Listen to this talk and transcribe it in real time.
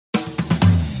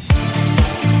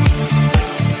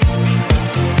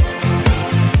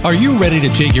Are you ready to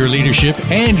take your leadership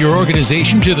and your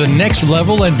organization to the next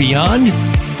level and beyond?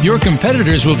 Your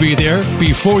competitors will be there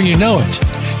before you know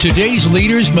it. Today's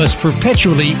leaders must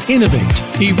perpetually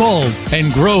innovate, evolve,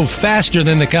 and grow faster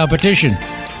than the competition.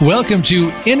 Welcome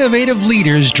to Innovative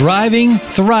Leaders Driving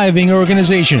Thriving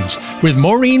Organizations with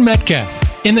Maureen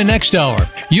Metcalf. In the next hour,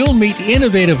 you'll meet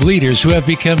innovative leaders who have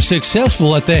become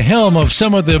successful at the helm of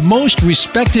some of the most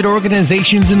respected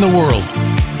organizations in the world.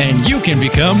 And you can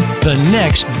become the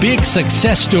next big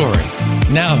success story.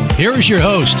 Now, here's your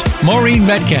host, Maureen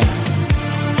Metcalf.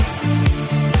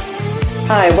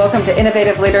 Hi, welcome to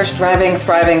Innovative Leaders Driving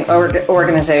Thriving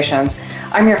Organizations.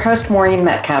 I'm your host, Maureen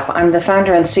Metcalf. I'm the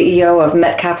founder and CEO of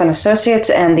Metcalf & Associates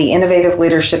and the Innovative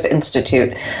Leadership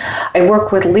Institute. I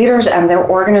work with leaders and their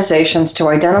organizations to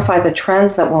identify the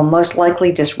trends that will most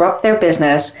likely disrupt their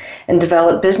business and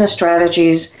develop business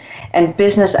strategies and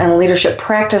business and leadership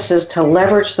practices to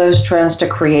leverage those trends to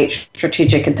create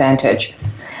strategic advantage.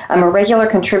 I'm a regular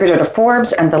contributor to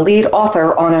Forbes and the lead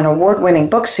author on an award-winning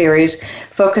book series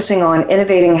focusing on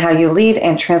innovating how you lead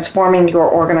and transforming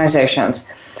your organizations.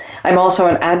 I'm also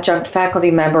an adjunct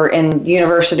faculty member in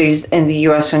universities in the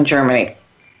U.S. and Germany.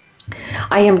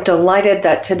 I am delighted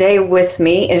that today with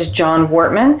me is Jon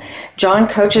Wortman. Jon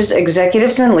coaches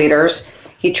executives and leaders.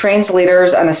 He trains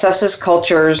leaders and assesses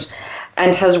cultures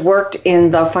and has worked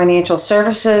in the financial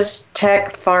services,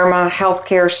 tech, pharma,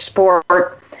 healthcare,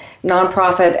 sport,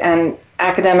 nonprofit, and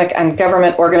academic and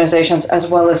government organizations, as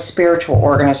well as spiritual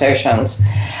organizations.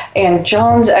 And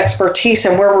Jon's expertise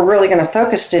and where we're really going to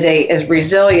focus today is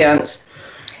resilience,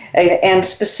 and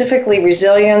specifically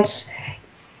resilience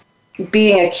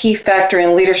being a key factor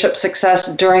in leadership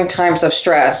success during times of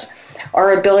stress.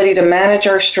 Our ability to manage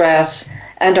our stress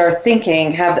and our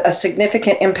thinking have a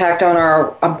significant impact on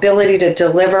our ability to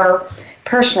deliver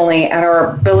personally and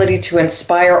our ability to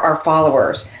inspire our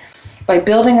followers. By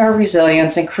building our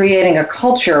resilience and creating a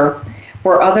culture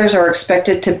where others are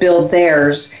expected to build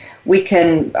theirs, we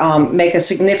can make a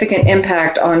significant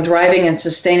impact on driving and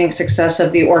sustaining success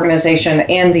of the organization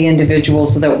and the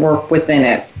individuals that work within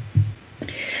it.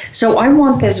 So I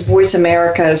want this Voice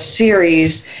America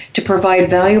series to provide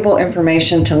valuable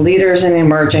information to leaders and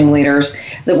emerging leaders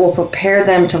that will prepare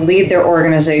them to lead their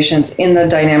organizations in the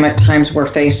dynamic times we're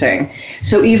facing.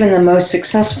 So even the most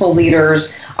successful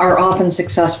leaders are often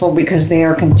successful because they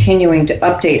are continuing to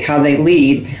update how they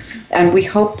lead. And we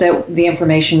hope that the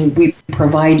information we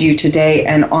provide you today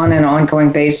and on an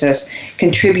ongoing basis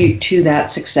contribute to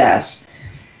that success.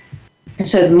 And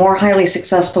so the more highly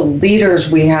successful leaders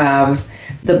we have,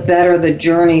 the better the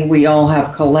journey we all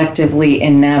have collectively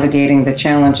in navigating the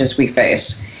challenges we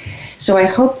face. So I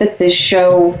hope that this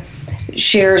show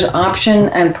shares option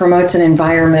and promotes an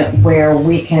environment where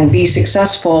we can be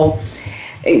successful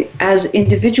as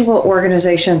individual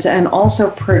organizations and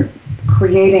also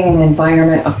creating an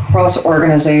environment across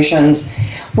organizations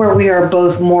where we are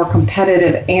both more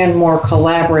competitive and more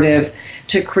collaborative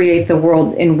to create the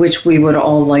world in which we would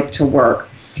all like to work.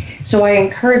 So I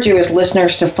encourage you as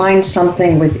listeners to find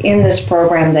something within this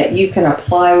program that you can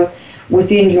apply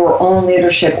within your own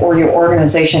leadership or your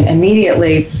organization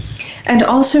immediately, and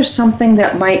also something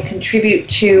that might contribute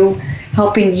to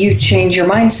helping you change your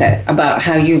mindset about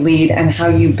how you lead and how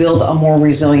you build a more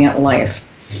resilient life.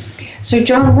 So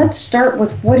Jon, let's start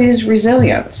with what is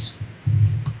resilience?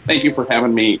 Thank you for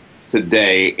having me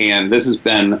today, and this has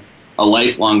been a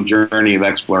lifelong journey of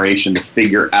exploration to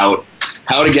figure out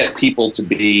how to get people to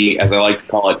be, as I like to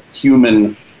call it,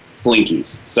 human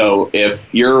slinkies. So if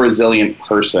you're a resilient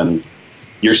person,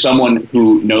 you're someone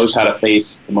who knows how to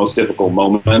face the most difficult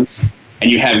moments,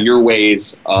 and you have your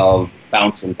ways of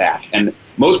bouncing back. And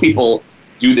most people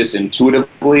do this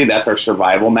intuitively. That's our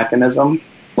survival mechanism.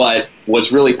 But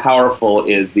what's really powerful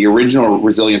is the original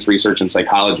resilience research in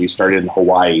psychology started in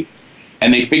Hawaii.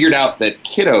 And they figured out that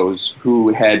kiddos who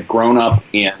had grown up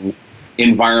in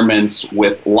environments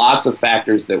with lots of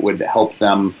factors that would help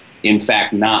them, in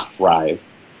fact, not thrive,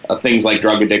 things like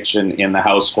drug addiction in the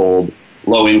household,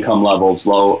 low income levels,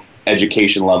 low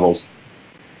education levels.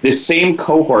 This same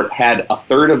cohort had a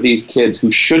third of these kids who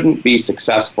shouldn't be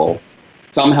successful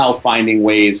somehow finding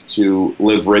ways to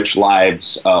live rich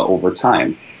lives over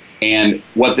time. And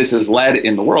what this has led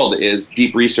in the world is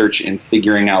deep research in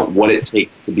figuring out what it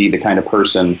takes to be the kind of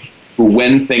person who,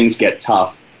 when things get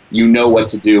tough, you know what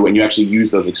to do and you actually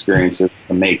use those experiences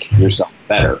to make yourself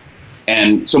better.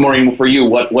 And so, Maureen, for you,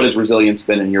 what has resilience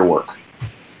been in your work?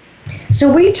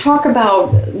 So we talk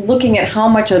about looking at how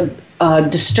much a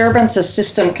disturbance a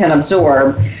system can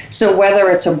absorb. So whether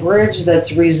it's a bridge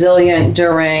that's resilient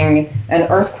during an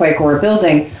earthquake or a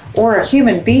building, or a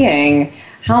human being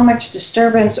how much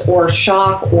disturbance or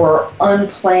shock or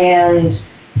unplanned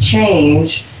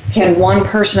change can one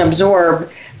person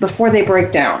absorb before they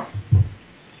break down?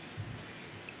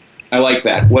 I like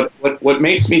that. What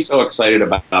makes me so excited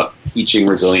about teaching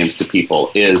resilience to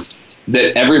people is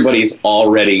that everybody's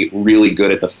already really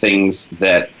good at the things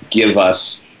that give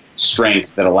us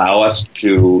strength, that allow us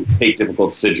to take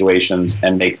difficult situations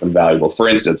and make them valuable. For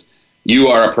instance, you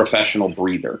are a professional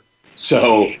breather.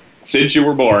 So since you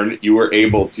were born, you were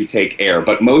able to take air.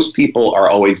 But most people are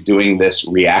always doing this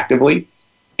reactively.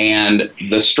 And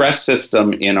the stress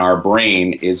system in our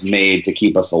brain is made to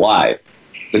keep us alive.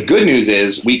 The good news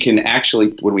is we can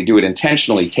actually, when we do it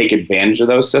intentionally, take advantage of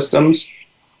those systems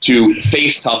to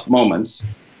face tough moments.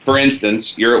 For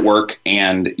instance, you're at work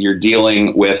and you're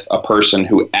dealing with a person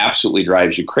who absolutely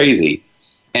drives you crazy.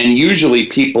 And usually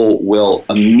people will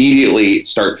immediately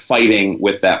start fighting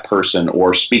with that person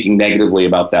or speaking negatively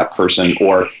about that person,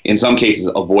 or in some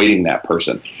cases avoiding that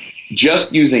person.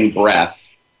 Just using breath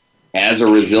as a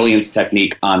resilience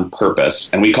technique on purpose,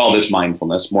 and we call this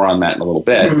mindfulness, more on that in a little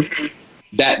bit,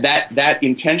 that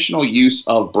intentional use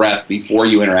of breath before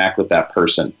you interact with that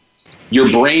person, your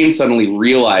brain suddenly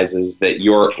realizes that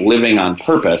you're living on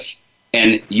purpose,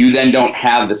 and you then don't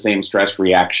have the same stress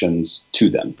reactions to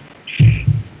them.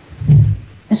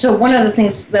 And so one of the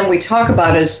things then we talk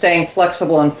about is staying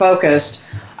flexible and focused.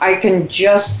 I can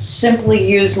just simply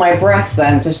use my breath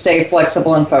then to stay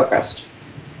flexible and focused.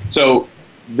 So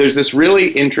there's this really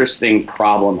interesting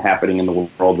problem happening in the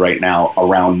world right now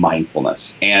around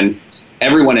mindfulness. And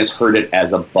everyone has heard it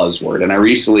as a buzzword. And I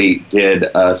recently did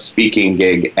a speaking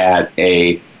gig at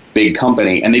a big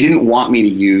company, and they didn't want me to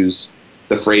use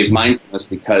the phrase mindfulness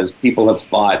because people have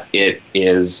thought it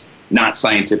is not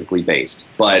scientifically based.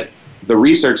 But the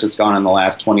research that's gone on in the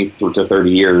last 20 to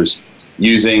 30 years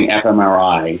using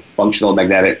fMRI, functional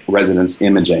magnetic resonance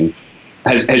imaging,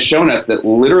 has shown us that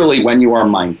literally when you are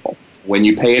mindful, when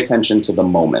you pay attention to the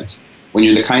moment, when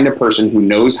you're the kind of person who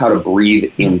knows how to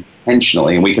breathe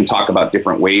intentionally, and we can talk about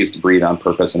different ways to breathe on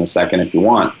purpose in a second if you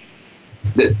want,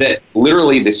 that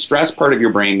literally the stress part of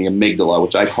your brain, the amygdala,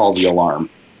 which I call the alarm,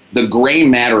 the gray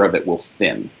matter of it will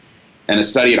thin. And a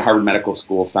study at Harvard Medical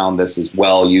School found this as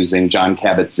well using Jon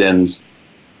Kabat-Zinn's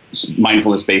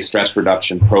mindfulness-based stress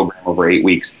reduction program over 8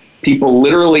 weeks. People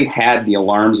literally had the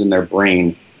alarms in their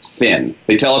brain thin.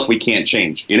 They tell us we can't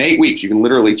change. In 8 weeks, you can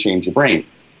literally change your brain.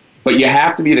 But you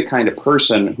have to be the kind of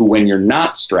person who, when you're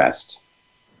not stressed,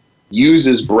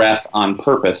 uses breath on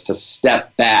purpose to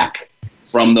step back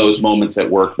from those moments at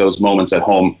work, those moments at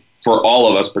home. For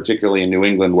all of us, particularly in New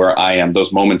England where I am,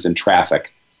 those moments in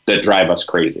traffic that drive us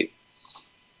crazy.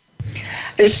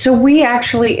 So we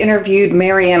actually interviewed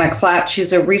Mariana Klatt.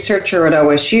 She's a researcher at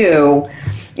OSU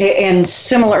and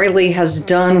similarly has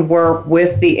done work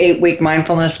with the 8-week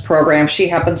mindfulness program. She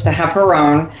happens to have her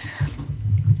own.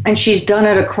 And she's done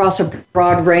it across a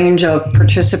broad range of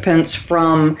participants,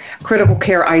 from critical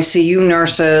care ICU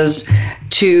nurses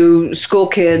to school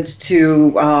kids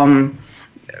to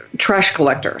trash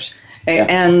collectors. Yeah.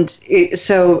 And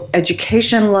so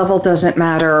education level doesn't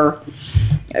matter.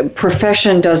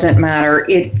 Profession doesn't matter.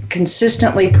 It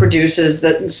consistently produces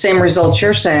the same results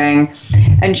you're saying.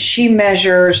 And she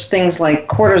measures things like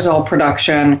cortisol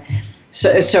production.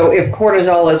 So if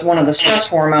cortisol is one of the stress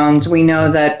hormones, we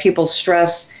know that people's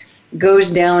stress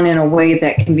goes down in a way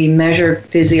that can be measured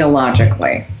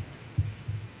physiologically.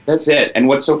 That's it. And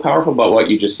what's so powerful about what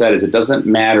you just said is it doesn't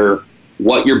matter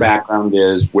what your background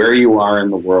is, where you are in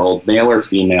the world, male or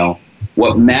female.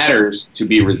 What matters to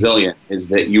be resilient is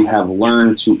that you have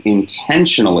learned to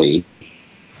intentionally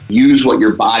use what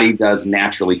your body does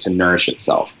naturally to nourish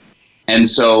itself. And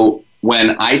so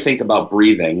when I think about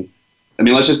breathing, I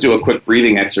mean, let's just do a quick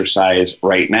breathing exercise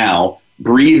right now.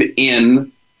 Breathe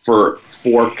in for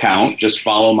 4 count. Just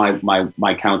follow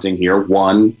my counting here.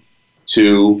 1,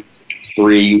 2,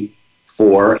 3,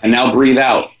 4. And now breathe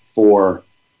out. 4,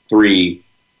 3,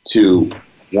 2,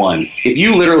 1. If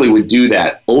you literally would do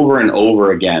that over and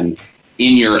over again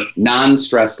in your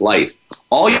non-stressed life,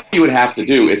 all you would have to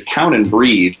do is count and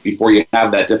breathe before you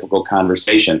have that difficult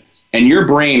conversation. And your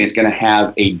brain is going to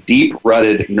have a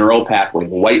deep-rooted neural pathway.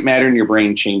 The white matter in your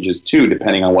brain changes too,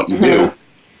 depending on what you do.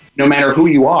 No matter who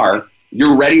you are,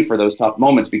 you're ready for those tough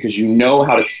moments because you know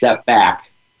how to step back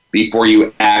before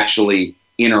you actually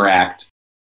interact.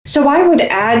 So I would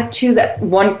add to that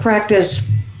one practice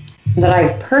that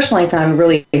I've personally found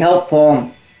really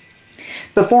helpful.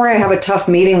 Before I have a tough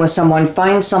meeting with someone,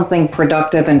 find something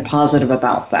productive and positive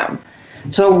about them.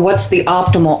 So what's the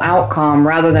optimal outcome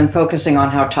rather than focusing on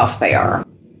how tough they are?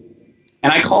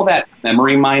 And I call that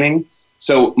memory mining.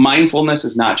 So mindfulness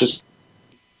is not just,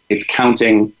 it's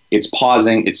counting it's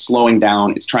pausing, it's slowing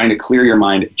down, it's trying to clear your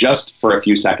mind just for a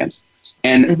few seconds.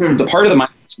 And the part of the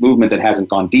mindfulness movement that hasn't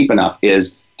gone deep enough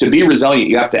is to be resilient,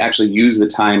 you have to actually use the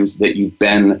times that you've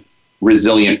been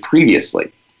resilient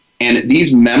previously. And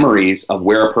these memories of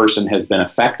where a person has been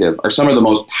effective are some of the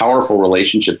most powerful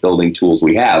relationship building tools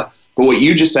we have. But what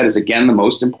you just said is, again, the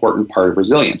most important part of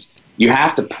resilience. You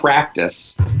have to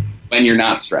practice when you're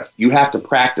not stressed. You have to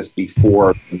practice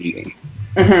before the meeting.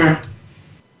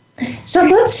 So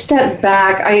let's step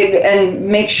back and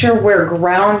make sure we're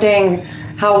grounding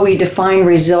how we define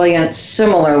resilience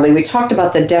similarly. We talked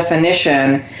about the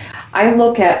definition. I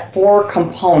look at 4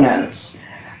 components.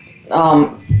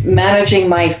 Managing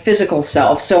my physical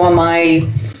self. So am I,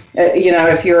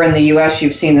 if you're in the U.S.,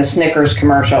 you've seen the Snickers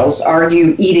commercials. Are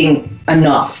you eating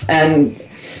enough? And,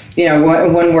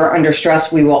 when we're under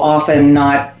stress, we will often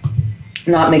not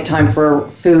make time for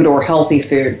food or healthy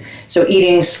food. So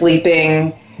eating,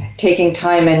 sleeping, taking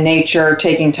time in nature,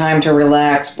 taking time to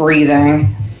relax,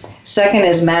 breathing. Second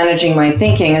is managing my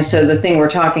thinking. And so the thing we're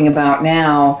talking about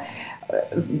now,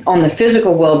 on the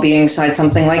physical well-being side,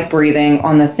 something like breathing.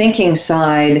 On the thinking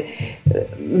side,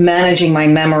 managing my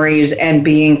memories and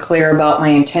being clear about my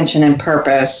intention and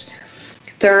purpose.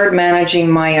 Third,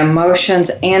 managing my emotions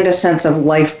and a sense of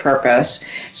life purpose.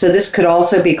 So this could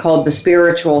also be called the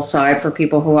spiritual side for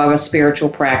people who have a spiritual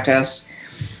practice.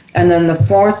 And then the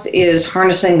fourth is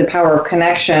harnessing the power of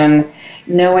connection,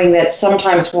 knowing that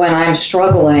sometimes when I'm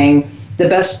struggling, the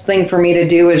best thing for me to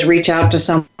do is reach out to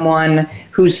someone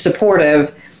who's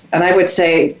supportive. And I would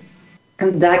say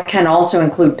that can also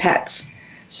include pets.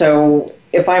 So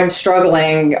if I'm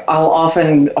struggling, I'll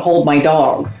often hold my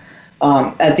dog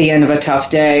at the end of a tough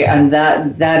day. And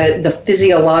that the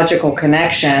physiological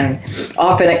connection,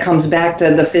 often it comes back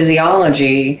to the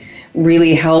physiology,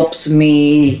 really helps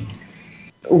me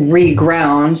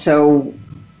reground, so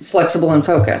flexible and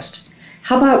focused.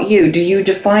 How about you? Do you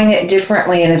define it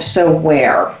differently, and if so,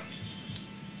 where?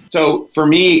 So for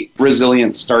me,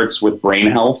 resilience starts with brain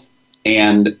health.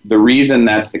 And the reason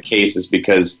that's the case is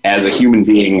because as a human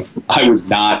being, I was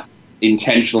not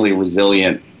intentionally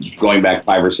resilient going back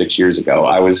 5 or 6 years ago.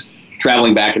 I was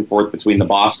traveling back and forth between the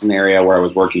Boston area, where I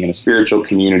was working in a spiritual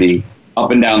community,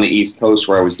 up and down the East Coast,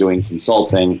 where I was doing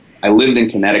consulting. I lived in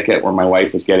Connecticut, where my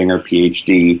wife was getting her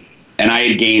PhD. And I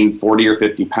had gained 40 or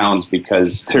 50 pounds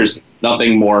because there's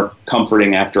nothing more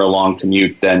comforting after a long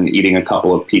commute than eating a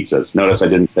couple of pizzas. Notice I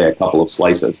didn't say a couple of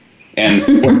slices.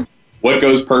 And what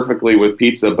goes perfectly with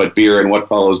pizza but beer, and what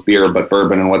follows beer but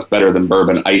bourbon, and what's better than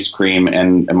bourbon? Ice cream.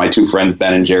 And my 2 friends,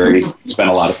 Ben and Jerry, spent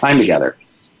a lot of time together.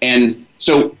 And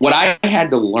so what I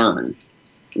had to learn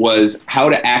was how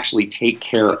to actually take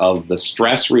care of the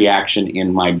stress reaction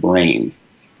in my brain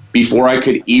before I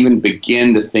could even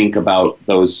begin to think about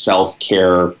those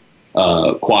self-care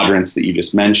quadrants that you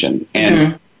just mentioned.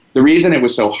 And the reason it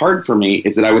was so hard for me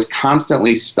is that I was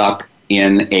constantly stuck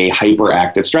in a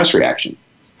hyperactive stress reaction.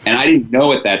 And I didn't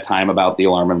know at that time about the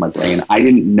alarm in my brain. I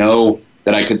didn't know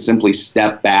that I could simply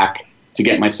step back to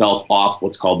get myself off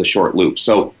what's called the short loop.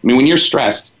 So, when you're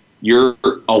stressed, your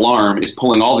alarm is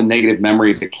pulling all the negative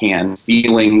memories it can,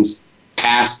 feelings,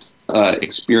 past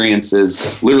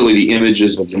experiences, literally the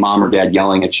images of your mom or dad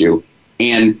yelling at you.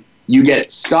 And you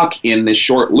get stuck in this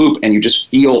short loop and you just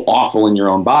feel awful in your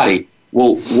own body.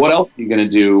 Well, what else are you going to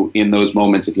do in those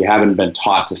moments if you haven't been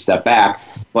taught to step back,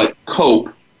 but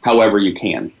cope however you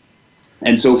can?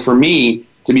 And so for me,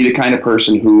 to be the kind of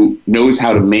person who knows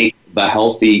how to make the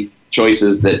healthy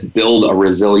choices that build a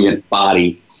resilient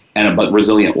body and a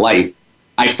resilient life,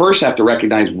 I first have to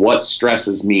recognize what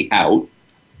stresses me out.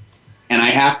 And I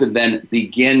have to then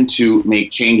begin to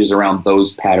make changes around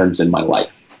those patterns in my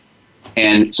life.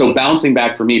 And so bouncing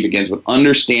back for me begins with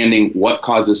understanding what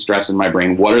causes stress in my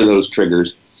brain, what are those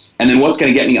triggers, and then what's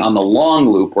going to get me on the long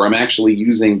loop where I'm actually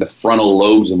using the frontal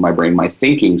lobes of my brain, my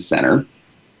thinking center,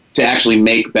 to actually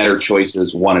make better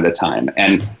choices one at a time.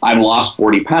 And I've lost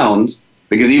 40 pounds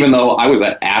because even though I was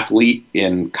an athlete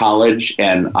in college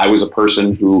and I was a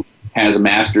person who has a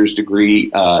master's degree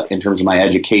in terms of my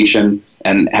education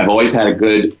and have always had a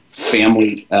good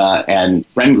family and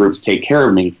friend group to take care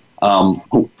of me,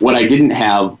 what I didn't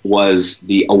have was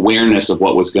the awareness of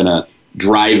what was going to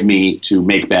drive me to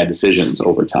make bad decisions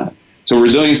over time. So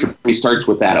resilience for me starts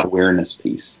with that awareness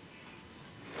piece.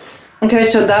 Okay,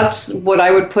 so that's what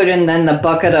I would put in then the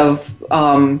bucket of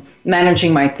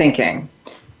managing my thinking.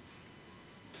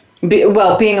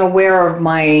 Being aware of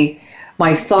my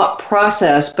thought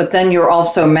process, but then you're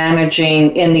also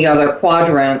managing in the other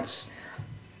quadrants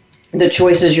the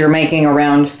choices you're making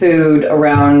around food,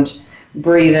 around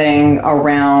breathing,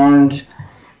 around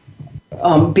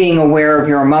being aware of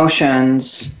your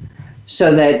emotions.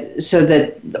 so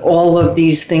that all of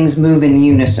these things move in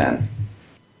unison?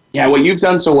 Yeah, what you've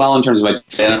done so well in terms of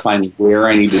identifying where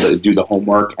I need to do the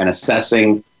homework and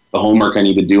assessing the homework I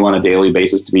need to do on a daily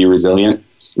basis to be resilient.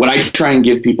 What I try and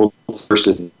give people first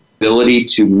is the ability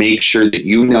to make sure that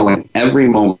you know in every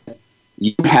moment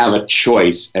you have a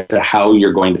choice as to how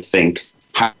you're going to think,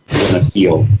 how you're going to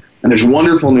feel. And there's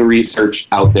wonderful new research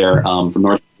out there from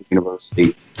Northwestern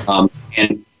University.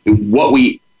 And what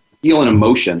we feel in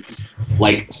emotions,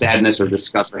 like sadness or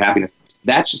disgust or happiness,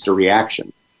 that's just a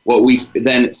reaction. What we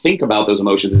then think about those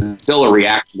emotions is still a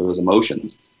reaction to those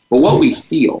emotions. But what we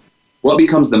feel, what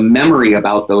becomes the memory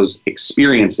about those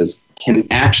experiences can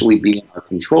actually be in our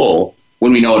control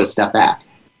when we know how to step back.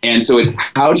 And so it's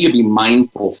how do you be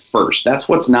mindful first? That's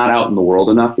what's not out in the world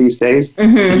enough these days.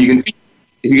 Mm-hmm.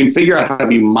 If you can figure out how to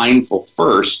be mindful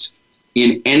first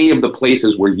in any of the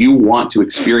places where you want to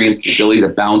experience the ability to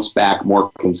bounce back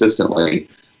more consistently,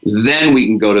 then we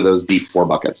can go to those deep 4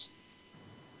 buckets.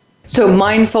 So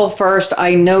mindful first,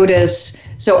 I notice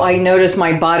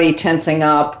my body tensing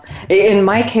up. In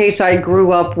my case, I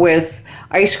grew up with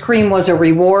ice cream was a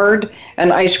reward,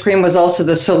 and ice cream was also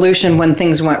the solution when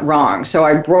things went wrong. So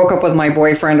I broke up with my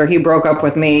boyfriend, or he broke up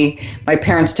with me. My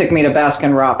parents took me to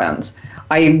Baskin-Robbins.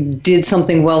 I did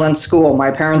something well in school.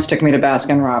 My parents took me to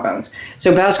Baskin-Robbins.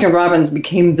 So Baskin-Robbins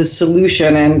became the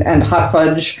solution, and hot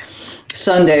fudge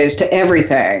sundaes to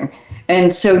everything.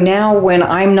 And so now when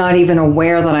I'm not even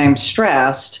aware that I'm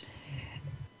stressed,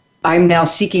 I'm now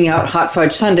seeking out hot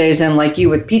fudge sundaes, and like you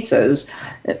with pizzas,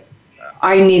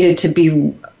 I needed to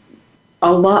be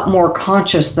a lot more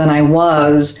conscious than I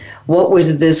was. What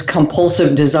was this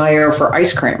compulsive desire for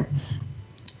ice cream?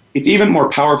 It's even more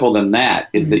powerful than that,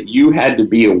 is that you had to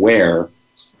be aware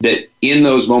that in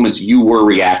those moments you were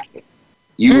reacting.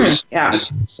 You were in a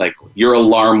cycle. Your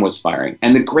alarm was firing.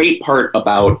 And the great part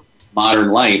about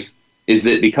modern life is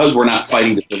that because we're not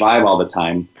fighting to survive all the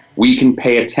time, we can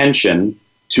pay attention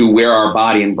to where our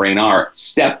body and brain are,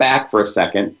 step back for a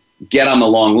second, get on the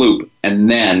long loop, and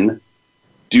then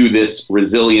do this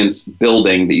resilience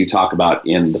building that you talk about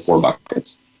in the 4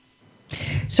 buckets.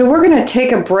 So we're going to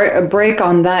take a break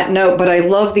on that note, but I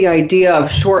love the idea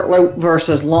of short loop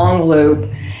versus long loop,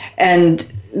 and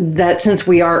that since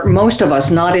we are, most of us,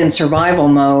 not in survival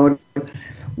mode,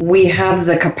 we have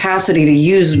the capacity to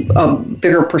use a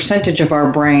bigger percentage of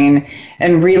our brain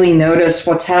and really notice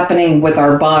what's happening with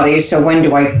our body. So when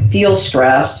do I feel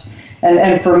stressed?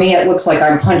 And for me, it looks like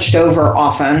I'm hunched over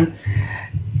often.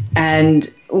 And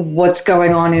what's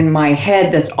going on in my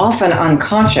head that's often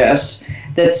unconscious,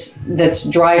 that's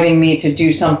driving me to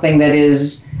do something that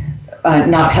is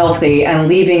not healthy and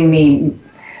leaving me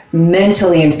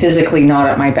mentally and physically not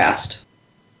at my best.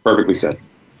 Perfectly said.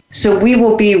 So we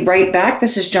will be right back.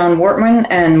 This is John Wortman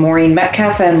and Maureen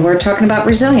Metcalf, and we're talking about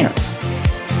resilience.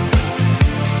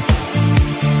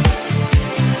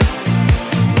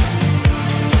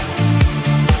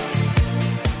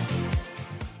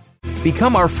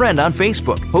 Become our friend on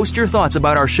Facebook. Post your thoughts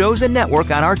about our shows and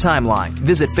network on our timeline.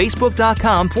 Visit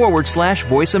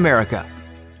facebook.com/Voice America.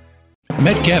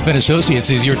 Metcalf & Associates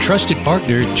is your trusted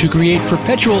partner to create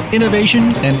perpetual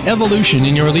innovation and evolution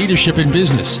in your leadership and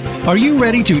business. Are you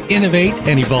ready to innovate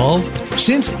and evolve?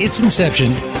 Since its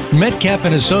inception, Metcalf &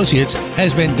 Associates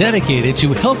has been dedicated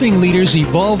to helping leaders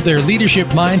evolve their leadership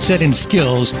mindset and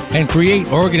skills and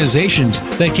create organizations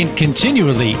that can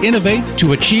continually innovate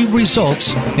to achieve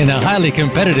results in a highly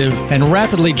competitive and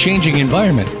rapidly changing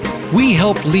environment. We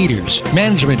help leaders,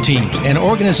 management teams, and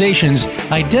organizations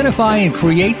identify and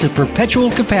create the perpetual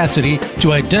capacity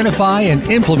to identify and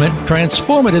implement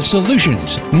transformative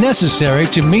solutions necessary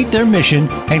to meet their mission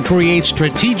and create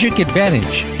strategic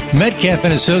advantage. Metcalf &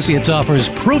 Associates offers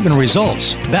proven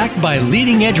results backed by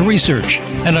leading-edge research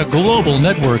and a global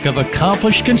network of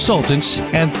accomplished consultants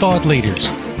and thought leaders.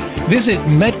 Visit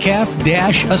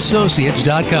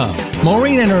Metcalf-Associates.com.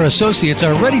 Maureen and her associates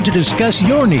are ready to discuss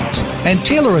your needs and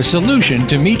tailor a solution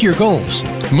to meet your goals.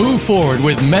 Move forward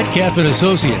with Metcalf &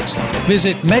 Associates.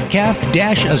 Visit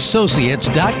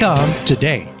Metcalf-Associates.com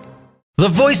today. The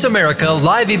Voice America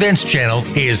Live Events channel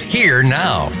is here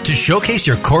now to showcase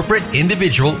your corporate,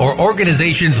 individual, or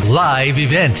organization's live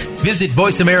event. Visit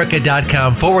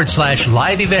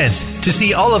voiceamerica.com/live events to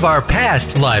see all of our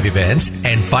past live events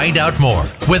and find out more.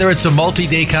 Whether it's a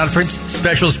multi-day conference,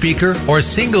 special speaker, or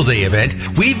single-day event,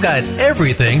 we've got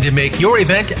everything to make your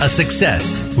event a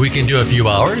success. We can do a few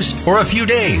hours or a few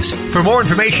days. For more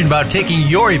information about taking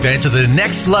your event to the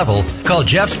next level, call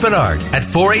Jeff Spinard at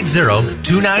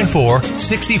 480-294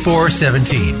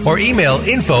 294-6417 or email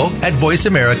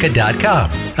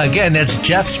info@voiceamerica.com. Again, that's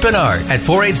Jeff Spinard at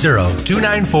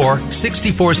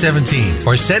 480-294-6417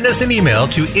 or send us an email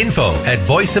to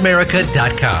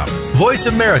info@voiceamerica.com. Voice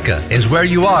America is where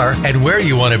you are and where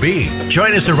you want to be.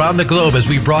 Join us around the globe as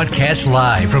we broadcast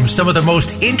live from some of the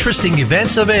most interesting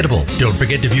events available. Don't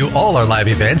forget to view all our live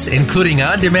events, including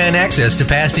on-demand access to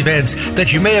past events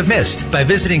that you may have missed by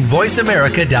visiting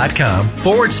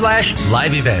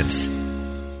voiceamerica.com/live events.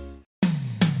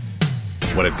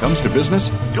 When it comes to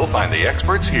business, you'll find the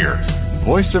experts here.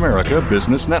 Voice America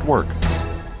Business Network.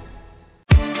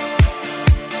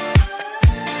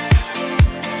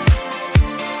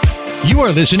 You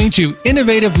are listening to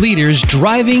Innovative Leaders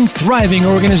Driving Thriving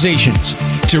Organizations.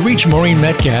 To reach Maureen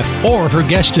Metcalf or her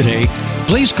guest today,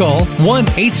 please call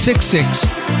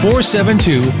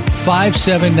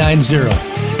 1-866-472-5790.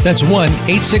 That's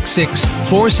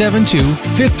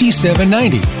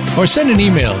 1-866-472-5790. Or send an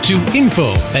email to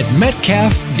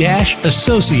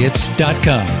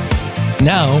info@metcalf-associates.com.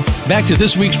 Now, back to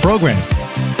this week's program.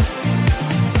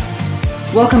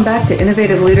 Welcome back to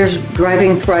Innovative Leaders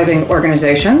Driving Thriving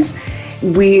Organizations.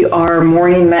 We are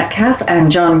Maureen Metcalf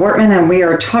and John Wortman, and we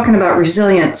are talking about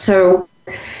resilience. So,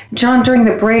 John, during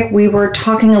the break, we were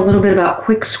talking a little bit about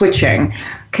quick switching.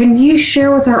 Can you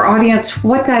share with our audience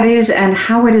what that is and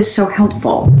how it is so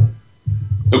helpful?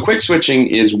 So quick switching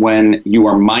is when you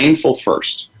are mindful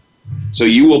first. So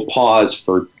you will pause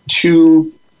for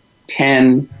 2,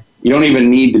 10, you don't even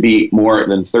need to be more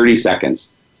than 30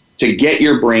 seconds to get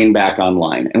your brain back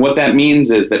online. And what that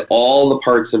means is that all the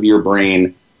parts of your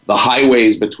brain, the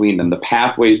highways between them, the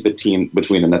pathways between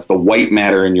them, that's the white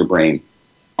matter in your brain,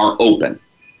 are open.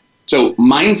 So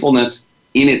mindfulness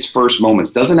in its first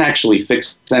moments doesn't actually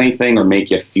fix anything or make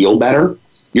you feel better.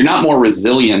 You're not more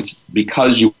resilient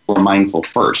because you were mindful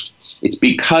first. It's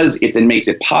because it then makes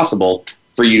it possible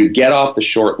for you to get off the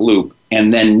short loop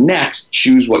and then next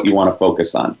choose what you want to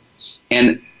focus on.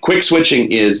 And quick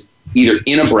switching is either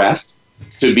in a breath,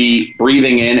 to be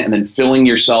breathing in and then filling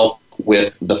yourself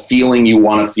with the feeling you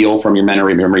want to feel from your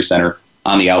memory center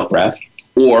on the out breath,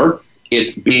 or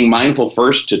it's being mindful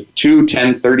first to 2,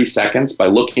 10, 30 seconds by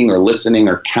looking or listening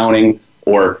or counting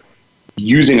or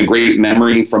using a great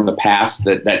memory from the past,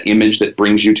 that image that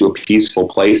brings you to a peaceful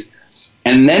place,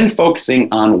 and then focusing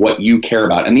on what you care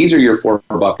about. And these are your 4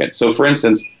 buckets. So for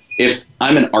instance, if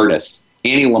I'm an artist,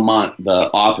 Annie Lamont, the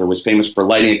author, was famous for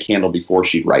lighting a candle before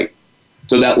she'd write.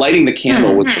 So that lighting the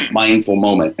candle was a mindful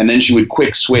moment. And then she would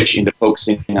quick switch into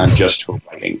focusing on just her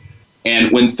writing.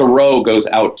 And when Thoreau goes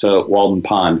out to Walden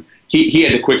Pond, he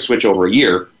had to quick switch over a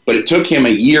year, but it took him a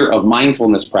year of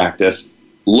mindfulness practice,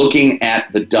 looking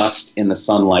at the dust in the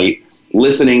sunlight,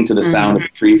 listening to the sound of the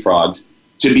tree frogs,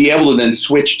 to be able to then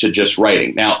switch to just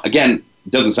writing. Now, again,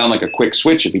 it doesn't sound like a quick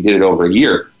switch if he did it over a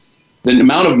year. The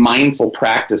amount of mindful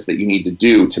practice that you need to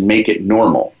do to make it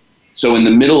normal. So in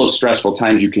the middle of stressful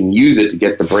times, you can use it to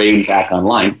get the brain back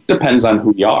online. Depends on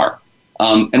who you are.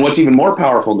 And what's even more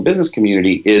powerful in the business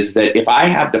community is that if I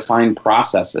have defined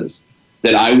processes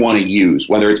that I want to use,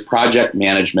 whether it's project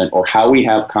management or how we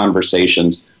have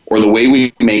conversations or the way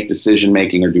we make decision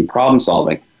making or do problem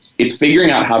solving, it's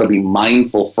figuring out how to be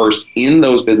mindful first in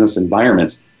those business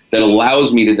environments that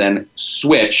allows me to then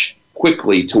switch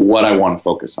quickly to what I want to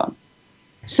focus on.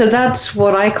 So that's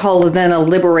what I call then a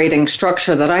liberating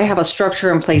structure, that I have a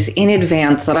structure in place in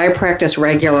advance that I practice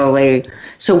regularly.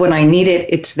 So when I need it,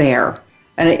 it's there.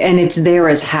 And it's there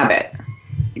as habit.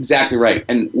 Exactly right.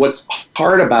 And what's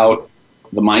hard about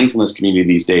the mindfulness community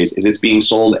these days is it's being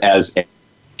sold as a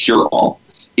cure-all.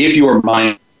 If you are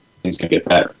mindful, things can get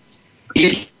better.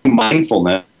 If you do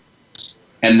mindfulness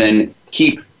and then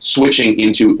keep switching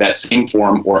into that same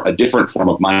form or a different form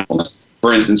of mindfulness,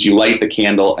 for instance, you light the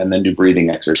candle and then do breathing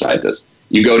exercises.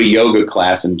 You go to yoga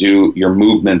class and do your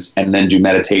movements and then do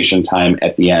meditation time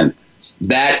at the end.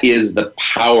 That is the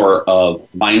power of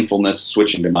mindfulness,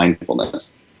 switching to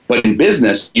mindfulness. But in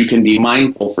business, you can be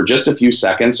mindful for just a few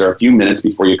seconds or a few minutes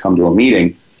before you come to a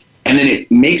meeting, and then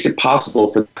it makes it possible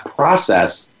for the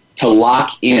process to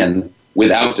lock in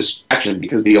without distraction,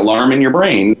 because the alarm in your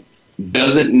brain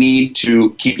doesn't need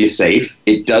to keep you safe.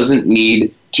 It doesn't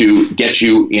need to get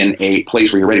you in a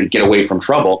place where you're ready to get away from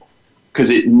trouble,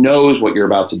 because it knows what you're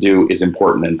about to do is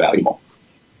important and valuable.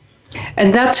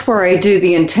 And that's where I do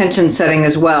the intention setting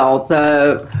as well.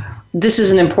 This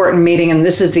is an important meeting and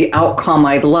this is the outcome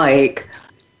I'd like,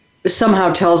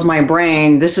 somehow tells my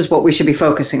brain this is what we should be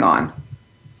focusing on.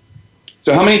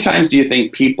 So how many times do you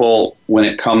think people, when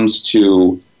it comes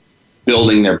to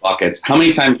building their buckets, how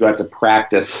many times do I have to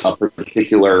practice a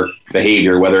particular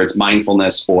behavior, whether it's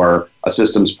mindfulness or a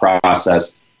systems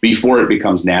process, before it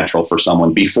becomes natural for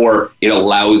someone, before it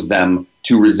allows them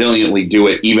to resiliently do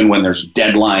it, even when there's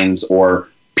deadlines or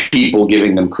people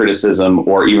giving them criticism,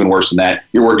 or even worse than that,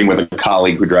 you're working with a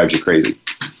colleague who drives you crazy.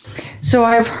 So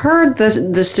I've heard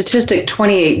the statistic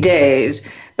 28 days,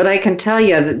 but I can tell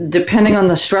you that depending on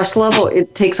the stress level,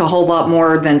 it takes a whole lot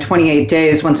more than 28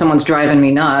 days when someone's driving me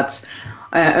nuts.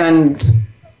 And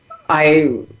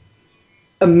I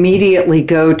immediately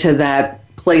go to that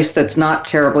place that's not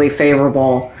terribly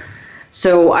favorable.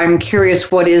 So I'm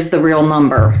curious, what is the real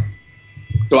number?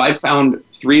 So I found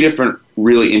 3 different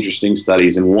really interesting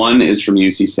studies, and one is from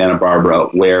UC Santa Barbara,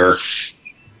 where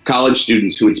college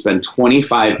students who would spend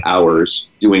 25 hours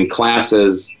doing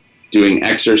classes, doing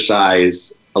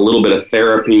exercise, a little bit of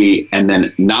therapy, and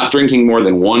then not drinking more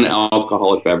than 1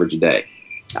 alcoholic beverage a day.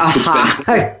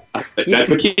 Uh-huh. That's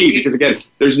the key, because again,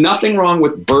 there's nothing wrong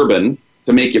with bourbon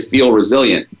to make you feel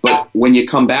resilient, but when you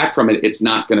come back from it, it's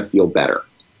not going to feel better.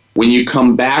 When you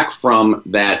come back from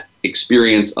that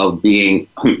experience of being,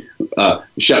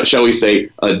 shall we say,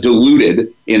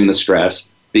 diluted in the stress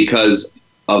because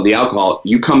of the alcohol,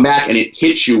 you come back and it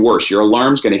hits you worse. Your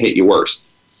alarm's going to hit you worse.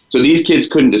 So these kids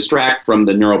couldn't distract from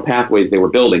the neural pathways they were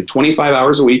building 25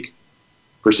 hours a week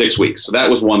for 6 weeks. So that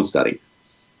was one study.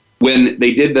 When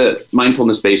they did the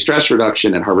mindfulness-based stress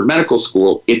reduction at Harvard Medical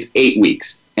School, it's 8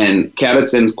 weeks. And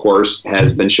Kabat-Zinn's course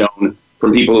has been shown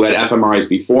from people who had fMRIs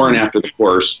before and after the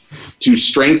course to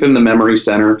strengthen the memory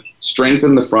center,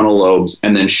 strengthen the frontal lobes,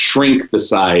 and then shrink the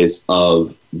size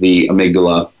of the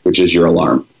amygdala, which is your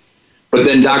alarm. But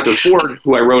then Dr. Ford,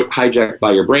 who I wrote Hijacked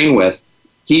by Your Brain with,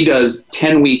 he does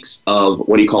 10 weeks of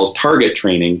what he calls target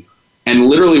training, and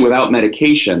literally without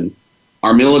medication,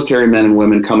 our military men and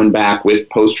women coming back with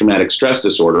post-traumatic stress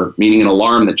disorder, meaning an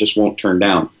alarm that just won't turn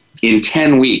down, in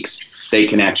 10 weeks, they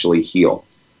can actually heal.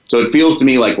 So it feels to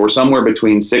me like we're somewhere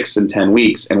between 6 and 10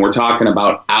 weeks, and we're talking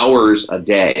about hours a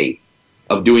day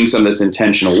of doing some of this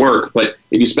intentional work. But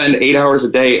if you spend 8 hours a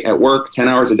day at work, 10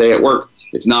 hours a day at work,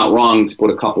 it's not wrong to put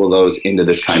a couple of those into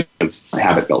this kind of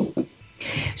habit building.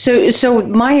 So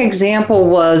my example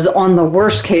was, on the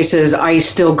worst cases, I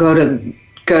still go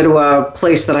to a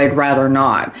place that I'd rather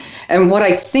not. And what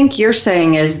I think you're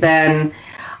saying is then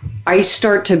I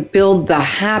start to build the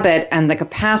habit and the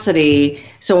capacity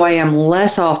so I am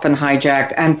less often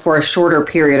hijacked and for a shorter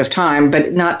period of time,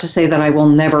 but not to say that I will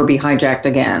never be hijacked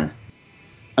again.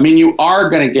 I mean, you are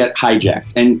going to get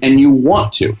hijacked, and you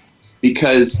want to,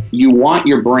 because you want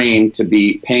your brain to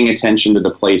be paying attention to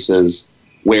the places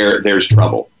where there's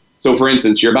trouble. So, for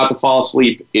instance, you're about to fall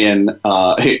asleep in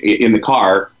the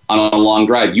car on a long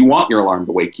drive. You want your alarm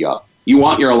to wake you up. You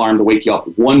want your alarm to wake you up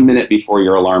 1 minute before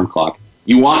your alarm clock.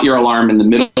 You want your alarm in the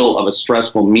middle of a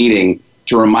stressful meeting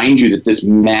to remind you that this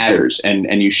matters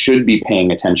and you should be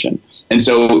paying attention. And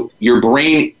so your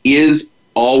brain is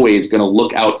always going to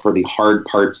look out for the hard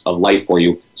parts of life for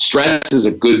you. Stress is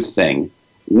a good thing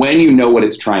when you know what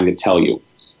it's trying to tell you.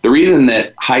 The reason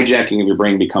that hijacking of your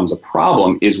brain becomes a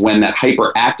problem is when that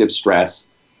hyperactive stress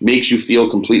makes you feel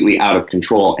completely out of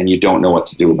control and you don't know what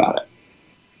to do about it.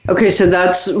 Okay, so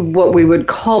that's what we would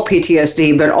call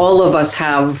PTSD, but all of us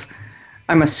have,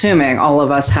 I'm assuming all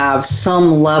of us have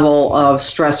some level of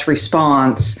stress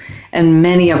response, and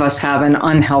many of us have an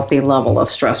unhealthy level of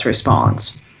stress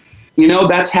response. You know,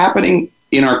 that's happening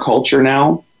in our culture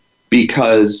now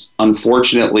because,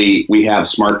 unfortunately, we have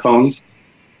smartphones,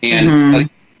 and studies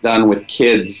done with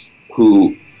kids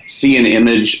who see an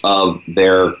image of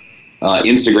their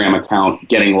Instagram account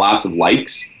getting lots of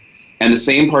likes, and the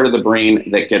same part of the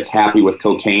brain that gets happy with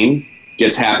cocaine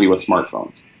gets happy with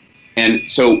smartphones. And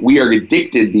so we are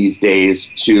addicted these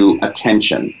days to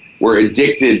attention. We're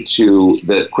addicted to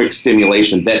the quick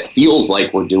stimulation that feels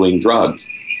like we're doing drugs.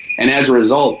 And as a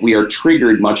result, we are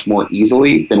triggered much more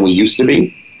easily than we used to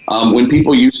be. When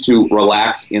people used to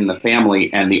relax in the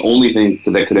family and the only thing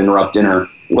that could interrupt dinner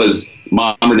was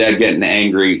mom or dad getting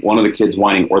angry, one of the kids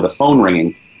whining, or the phone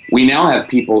ringing, we now have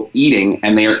people eating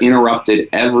and they are interrupted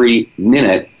every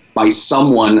minute by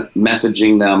someone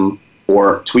messaging them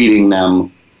or tweeting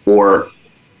them or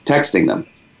texting them.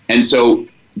 And so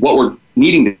what we're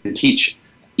needing to teach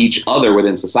each other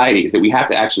within society is that we have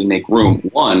to actually make room,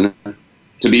 one,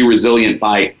 to be resilient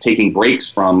by taking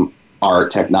breaks from our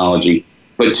technology,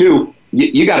 but two,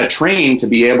 you got to train to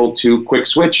be able to quick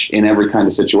switch in every kind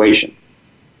of situation.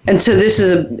 And so this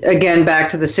is, again, back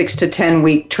to the 6 to 10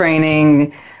 week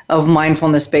training of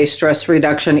mindfulness-based stress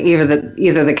reduction, either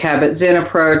the Kabat-Zinn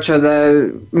approach or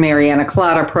the Mariana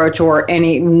Cloud approach or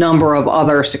any number of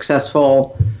other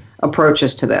successful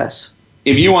approaches to this.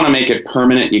 If you want to make it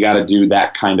permanent, you got to do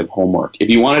that kind of homework. If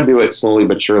you want to do it slowly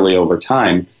but surely over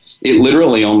time, it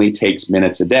literally only takes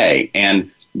minutes a day.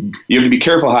 And you have to be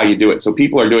careful how you do it. So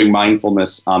people are doing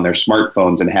mindfulness on their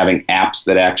smartphones and having apps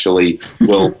that actually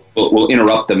will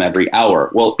interrupt them every hour.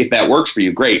 Well, if that works for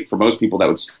you, great. For most people, that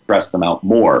would stress them out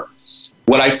more.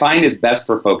 What I find is best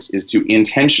for folks is to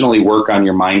intentionally work on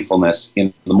your mindfulness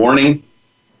in the morning,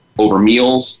 over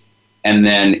meals, and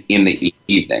then in the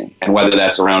evening. And whether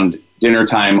that's around dinner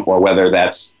time or whether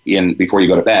that's before you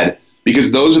go to bed,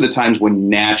 because those are the times when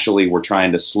naturally we're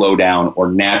trying to slow down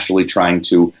or naturally trying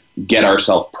to get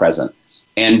ourselves present.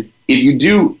 And if you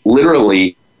do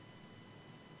literally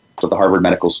what the Harvard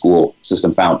Medical School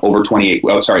system found over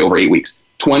 8 weeks,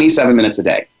 27 minutes a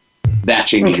day, that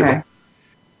changes your brain.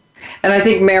 And I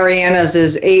think Mariana's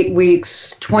is 8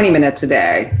 weeks, 20 minutes a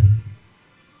day.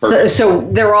 So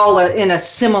they're all in a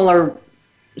similar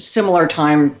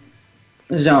time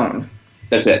zone.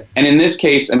 That's it. And in this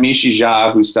case, Amishi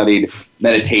Jha, who studied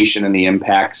meditation and the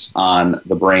impacts on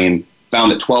the brain,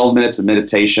 found that 12 minutes of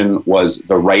meditation was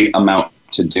the right amount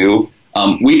to do.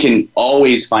 We can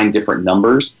always find different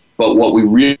numbers, but what we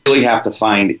really have to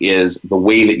find is the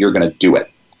way that you're going to do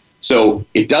it. So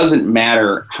it doesn't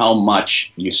matter how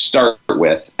much you start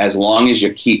with, as long as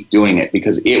you keep doing it,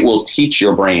 because it will teach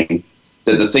your brain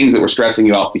that the things that were stressing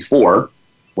you out before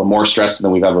were more stressed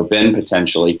than we've ever been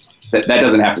potentially. That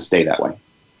doesn't have to stay that way.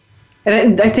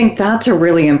 And I think that's a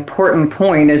really important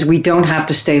point, is we don't have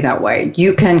to stay that way.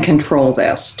 You can control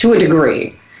this to a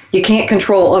degree. You can't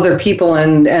control other people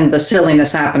and the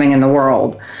silliness happening in the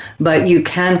world, but you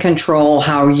can control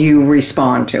how you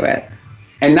respond to it.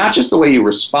 And not just the way you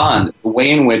respond, the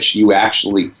way in which you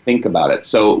actually think about it.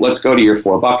 So let's go to your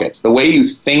 4 buckets. The way you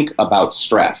think about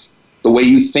stress, the way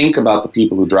you think about the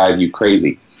people who drive you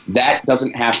crazy, that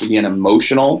doesn't have to be an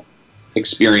emotional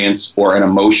experience or an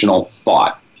emotional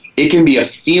thought. It can be a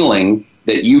feeling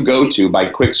that you go to by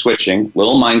quick switching,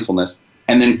 little mindfulness,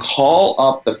 and then call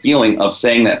up the feeling of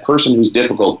saying that person who's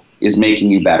difficult is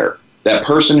making you better. That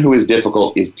person who is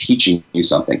difficult is teaching you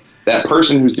something. That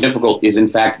person who's difficult is in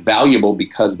fact valuable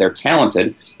because they're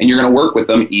talented, and you're going to work with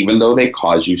them even though they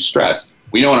cause you stress.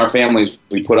 We know in our families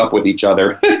we put up with each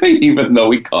other even though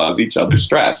we cause each other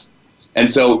stress. And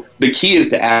so the key is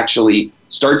to actually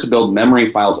start to build memory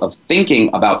files of thinking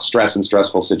about stress and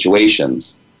stressful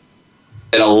situations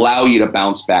that allow you to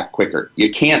bounce back quicker. You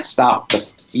can't stop the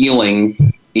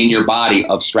feeling in your body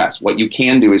of stress. What you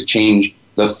can do is change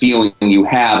the feeling you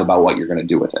have about what you're going to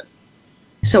do with it.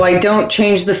 So I don't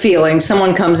change the feeling.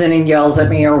 Someone comes in and yells at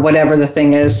me or whatever the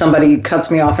thing is. Somebody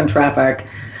cuts me off in traffic.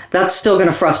 That's still going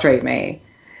to frustrate me.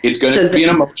 It's going to be an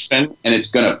emotion, and it's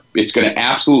going to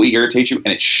absolutely irritate you, and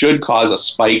it should cause a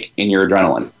spike in your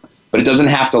adrenaline. But it doesn't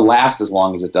have to last as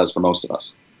long as it does for most of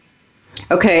us.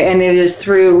 Okay, and it is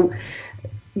through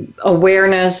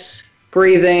awareness,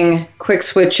 breathing, quick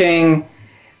switching,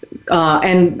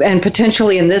 and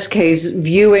potentially in this case,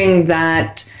 viewing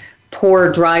that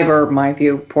poor driver,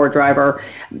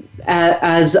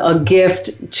 as a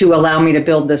gift to allow me to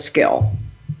build this skill.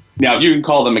 Now, if you can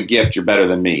call them a gift, you're better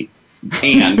than me.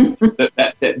 And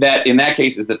that in that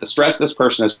case is that the stress this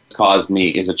person has caused me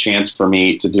is a chance for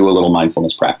me to do a little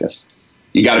mindfulness practice.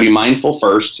 You got to be mindful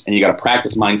first, and you got to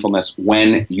practice mindfulness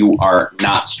when you are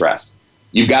not stressed.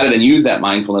 You've got to then use that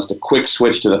mindfulness to quick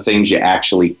switch to the things you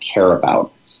actually care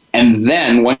about. And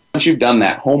then once you've done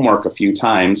that homework a few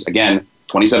times, again,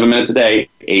 27 minutes a day,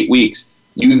 8 weeks,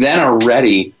 you then are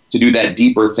ready to do that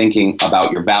deeper thinking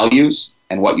about your values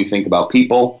and what you think about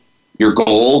people, your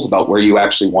goals, about where you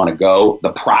actually want to go,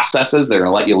 the processes that are going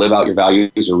to let you live out your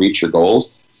values or reach your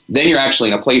goals. Then you're actually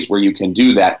in a place where you can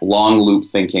do that long loop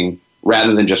thinking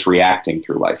rather than just reacting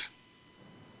through life.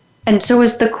 And so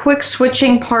is the quick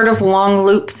switching part of long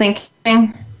loop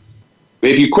thinking?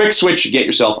 If you quick switch, you get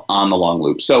yourself on the long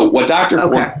loop. So what Dr.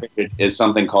 Ford created is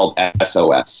something called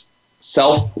SOS.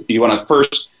 You want to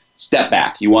first step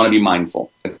back. You want to be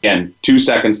mindful. Again, 2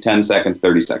 seconds, 10 seconds,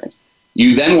 30 seconds.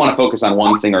 You then want to focus on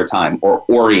one thing at a time, or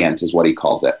orient is what he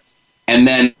calls it. And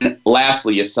then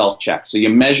lastly, you self-check. So you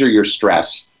measure your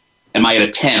stress. Am I at a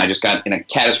 10? I just got in a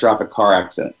catastrophic car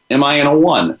accident. Am I in a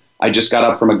 1? I just got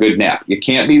up from a good nap. You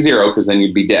can't be 0 because then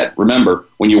you'd be dead. Remember,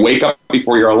 when you wake up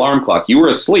before your alarm clock, you were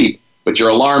asleep, but your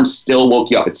alarm still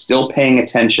woke you up. It's still paying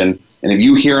attention. And if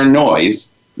you hear a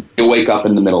noise, you'll wake up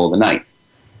in the middle of the night.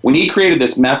 When he created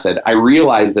this method, I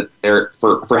realized that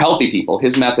for healthy people,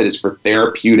 his method is for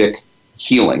therapeutic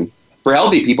healing. For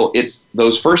healthy people, it's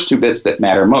those first 2 bits that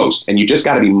matter most. And you just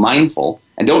got to be mindful,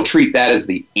 and don't treat that as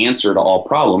the answer to all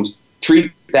problems.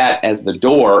 Treat that as the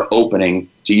door opening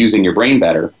to using your brain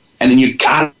better. And then you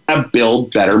got to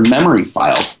build better memory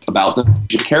files about the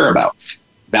things you care about.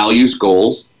 Values,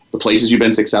 goals, the places you've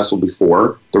been successful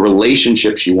before, the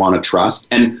relationships you want to trust.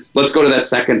 And let's go to that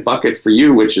second bucket for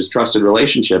you, which is trusted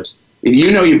relationships. If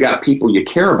you know you've got people you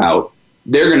care about,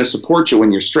 they're going to support you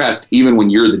when you're stressed, even when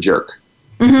you're the jerk.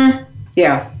 Mm-hmm.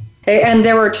 Yeah. And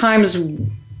there are times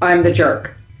I'm the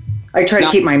jerk. I try to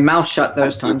keep my mouth shut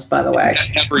those times, by the way.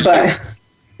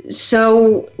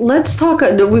 So let's talk.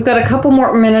 We've got a couple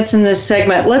more minutes in this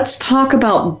segment. Let's talk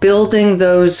about building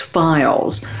those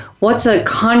files. What's a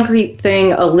concrete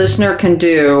thing a listener can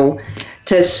do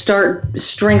to start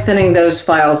strengthening those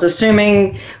files,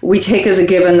 assuming we take as a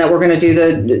given that we're going to do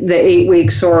the 8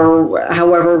 weeks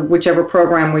or whichever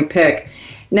program we pick.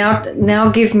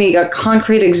 Now give me a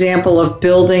concrete example of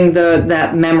building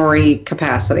that memory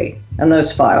capacity and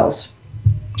those files.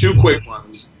 2 quick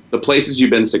ones. The places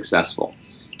you've been successful.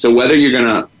 So whether you're going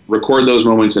to record those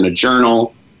moments in a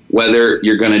journal, whether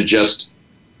you're going to just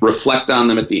reflect on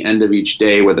them at the end of each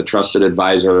day with a trusted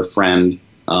advisor or friend,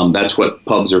 that's what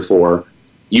pubs are for.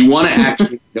 You want to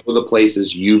actually know the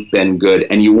places you've been good,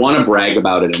 and you want to brag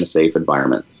about it in a safe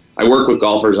environment. I work with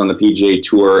golfers on the PGA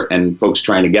Tour and folks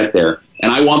trying to get there,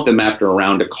 and I want them after a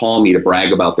round to call me to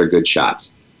brag about their good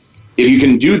shots. If you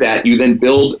can do that, you then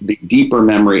build the deeper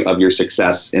memory of your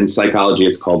success. In psychology,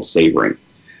 it's called savoring.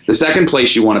 The second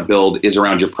place you want to build is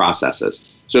around your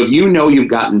processes. So if you know you've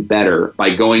gotten better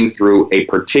by going through a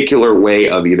particular way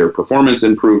of either performance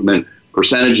improvement,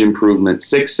 percentage improvement,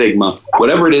 Six Sigma,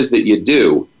 whatever it is that you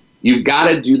do, you've got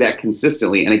to do that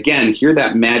consistently. And again, hear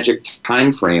that magic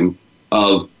time frame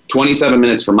of 27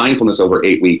 minutes for mindfulness over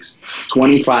 8 weeks,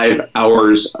 25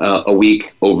 hours a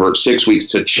week over 6 weeks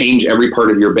to change every part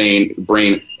of your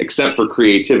brain except for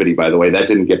creativity, by the way. That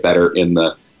didn't get better in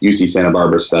the UC Santa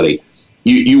Barbara study.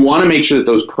 You want to make sure that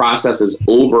those processes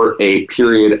over a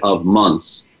period of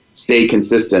months stay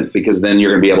consistent, because then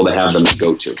you're going to be able to have them to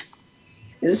go to.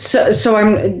 So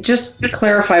I'm just to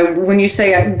clarify, when you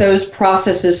say those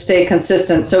processes stay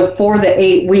consistent, so for the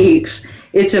 8 weeks,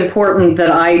 it's important that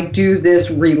I do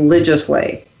this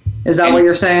religiously. Is that what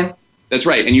you're saying? That's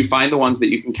right. And you find the ones that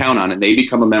you can count on, and they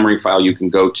become a memory file you can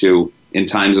go to in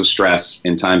times of stress,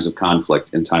 in times of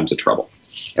conflict, in times of trouble.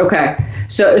 Okay.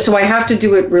 So I have to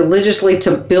do it religiously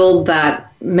to build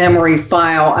that memory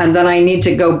file, and then I need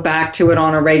to go back to it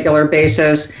on a regular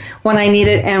basis when I need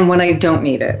it and when I don't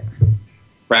need it.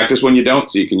 Practice when you don't,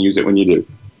 so you can use it when you do.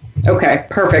 Okay,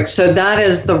 perfect. So that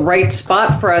is the right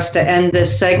spot for us to end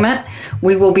this segment.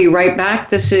 We will be right back.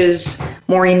 This is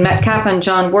Maureen Metcalf and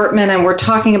Jon Wortman, and we're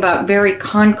talking about very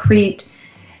concrete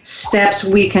steps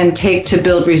we can take to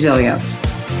build resilience.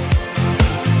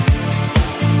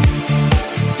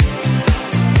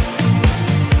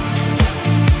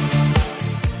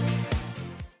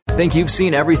 Think you've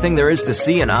seen everything there is to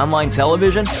see in online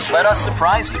television? Let us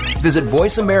surprise you. Visit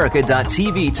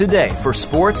voiceamerica.tv today for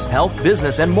sports, health,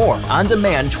 business, and more on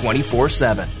demand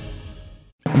 24/7.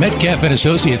 Metcalf &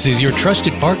 Associates is your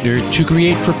trusted partner to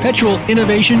create perpetual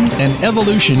innovation and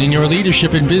evolution in your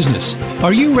leadership and business.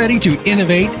 Are you ready to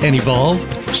innovate and evolve?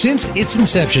 Since its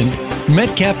inception,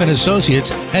 Metcalf &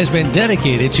 Associates has been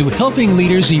dedicated to helping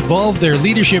leaders evolve their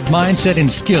leadership mindset and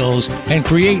skills and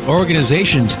create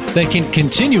organizations that can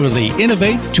continually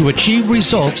innovate to achieve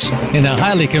results in a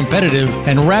highly competitive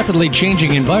and rapidly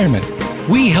changing environment.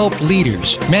 We help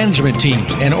leaders, management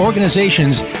teams, and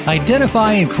organizations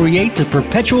identify and create the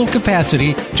perpetual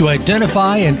capacity to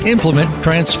identify and implement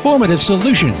transformative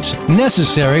solutions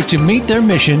necessary to meet their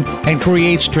mission and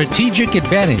create strategic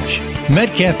advantage.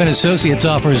 Metcalf & Associates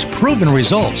offers proven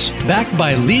results backed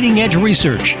by leading-edge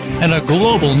research and a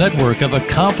global network of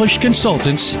accomplished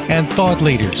consultants and thought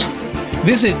leaders.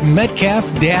 Visit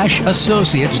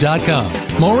Metcalf-Associates.com.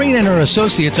 Maureen and her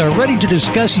associates are ready to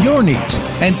discuss your needs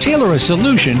and tailor a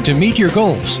solution to meet your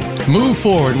goals. Move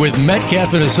forward with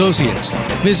Metcalf & Associates.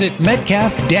 Visit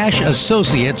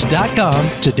Metcalf-Associates.com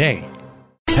today.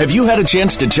 Have you had a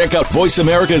chance to check out Voice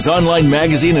America's online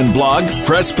magazine and blog,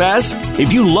 Press Pass?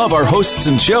 If you love our hosts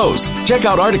and shows, check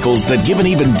out articles that give an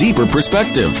even deeper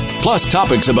perspective, plus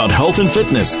topics about health and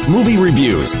fitness, movie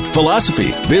reviews,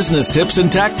 philosophy, business tips and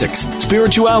tactics,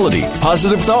 spirituality,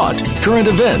 positive thought, current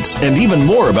events, and even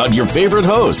more about your favorite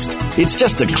host. It's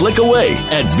just a click away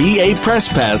at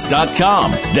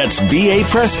vapresspass.com. That's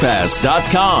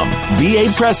vapresspass.com. VA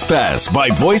Press Pass by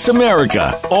Voice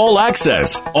America. All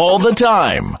access, all the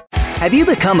time. Have you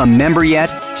become a member yet?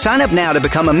 Sign up now to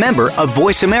become a member of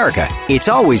Voice America. It's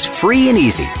always free and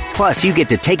easy. Plus, you get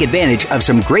to take advantage of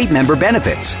some great member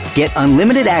benefits. Get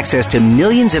unlimited access to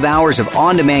millions of hours of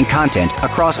on-demand content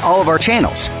across all of our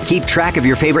channels. Keep track of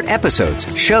your favorite episodes,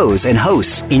 shows, and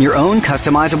hosts in your own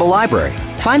customizable library.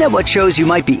 Find out what shows you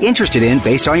might be interested in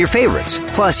based on your favorites.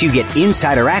 Plus, you get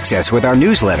insider access with our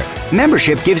newsletter.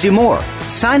 Membership gives you more.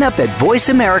 Sign up at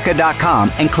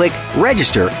voiceamerica.com and click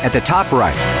register at the top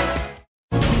right.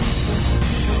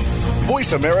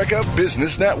 Voice America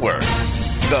Business Network,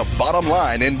 the bottom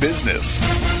line in business.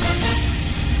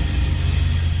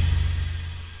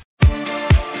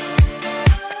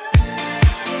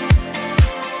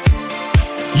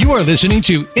 You are listening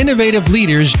to Innovative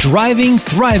Leaders Driving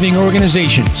Thriving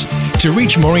Organizations. To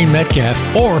reach Maureen Metcalf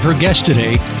or her guest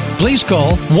today, please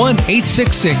call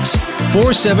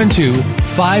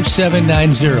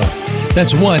 1-866-472-5790.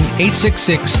 That's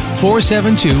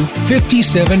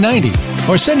 1-866-472-5790.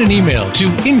 Or send an email to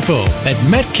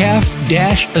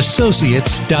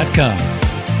info@metcalf-associates.com.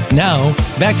 Now,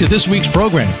 back to this week's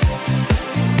program.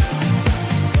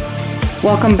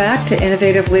 Welcome back to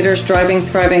Innovative Leaders Driving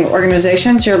Thriving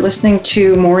Organizations. You're listening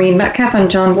to Maureen Metcalf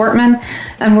and John Wortman,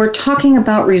 and we're talking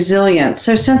about resilience.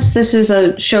 So since this is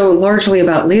a show largely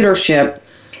about leadership,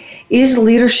 is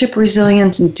leadership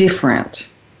resilience different?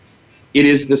 It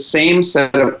is the same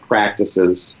set of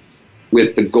practices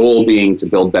with the goal being to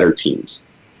build better teams.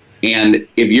 And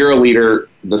if you're a leader,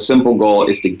 the simple goal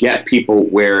is to get people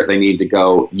where they need to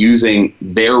go using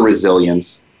their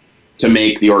resilience to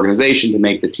make the organization, to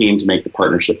make the team, to make the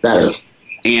partnership better.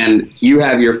 And you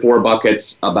have your 4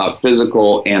 buckets about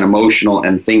physical and emotional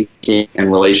and thinking and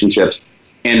relationships.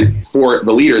 And for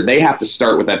the leader, they have to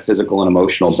start with that physical and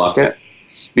emotional bucket,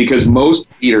 because most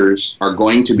leaders are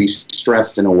going to be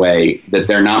stressed in a way that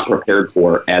they're not prepared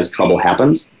for as trouble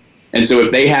happens. And so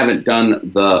if they haven't done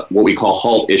the what we call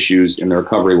HALT issues in the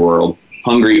recovery world,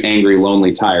 hungry, angry,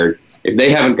 lonely, tired, if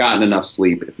they haven't gotten enough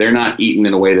sleep, if they're not eating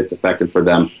in a way that's effective for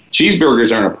them,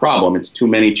 cheeseburgers aren't a problem. It's too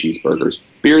many cheeseburgers.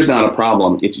 Beer's not a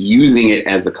problem. It's using it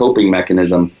as the coping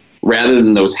mechanism rather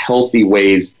than those healthy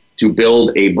ways to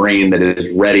build a brain that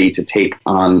is ready to take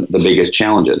on the biggest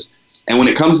challenges. And when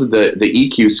it comes to the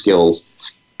EQ skills,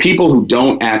 people who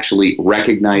don't actually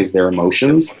recognize their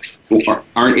emotions, who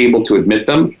aren't able to admit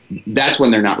them, that's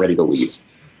when they're not ready to lead.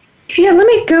 Yeah, let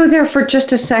me go there for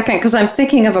just a second, because I'm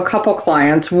thinking of a couple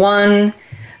clients. One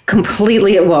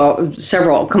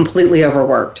several completely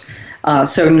overworked.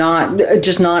 So not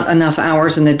enough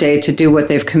hours in the day to do what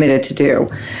they've committed to do.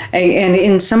 And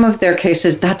in some of their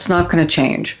cases, that's not going to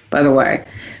change, by the way.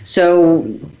 So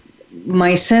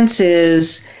my sense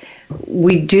is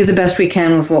we do the best we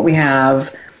can with what we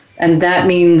have. And that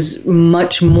means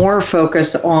much more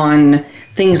focus on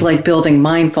things like building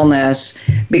mindfulness,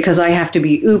 because I have to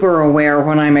be uber aware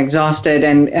when I'm exhausted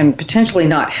and potentially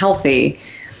not healthy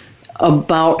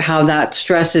about how that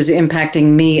stress is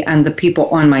impacting me and the people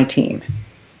on my team.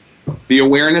 The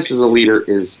awareness as a leader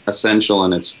is essential,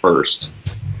 and it's first.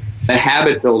 The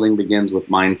habit building begins with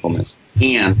mindfulness.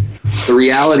 And the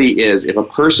reality is, if a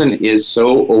person is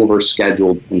so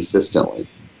overscheduled consistently,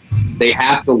 they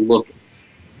have to look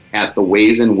at the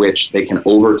ways in which they can,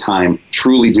 over time,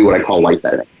 truly do what I call life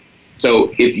editing.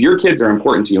 So if your kids are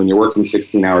important to you and you're working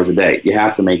 16 hours a day, you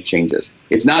have to make changes.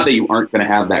 It's not that you aren't going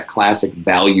to have that classic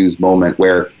values moment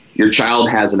where your child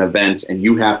has an event and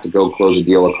you have to go close a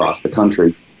deal across the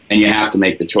country and you have to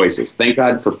make the choices. Thank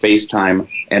God for FaceTime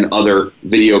and other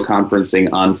video conferencing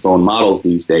on phone models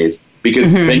these days,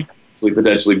 because they can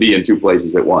potentially be in 2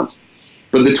 places at once.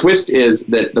 But the twist is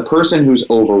that the person who's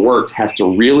overworked has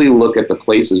to really look at the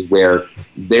places where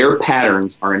their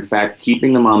patterns are in fact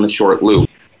keeping them on the short loop.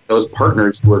 Those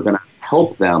partners who are going to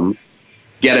help them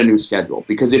get a new schedule.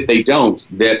 Because if they don't,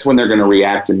 that's when they're going to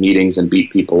react to meetings and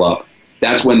beat people up.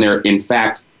 That's when they're in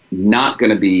fact not going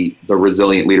to be the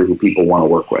resilient leader who people want to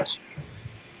work with.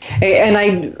 And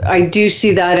I do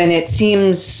see that, and it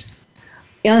seems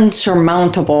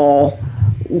insurmountable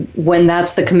when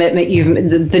that's the commitment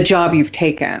the job you've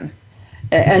taken.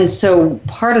 And so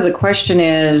part of the question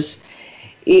is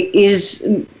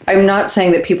I'm not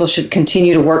saying that people should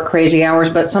continue to work crazy hours,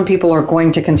 but some people are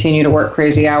going to continue to work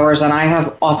crazy hours, and I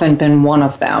have often been one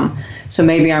of them. So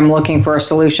maybe I'm looking for a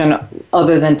solution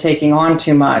other than taking on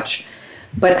too much.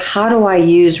 But how do I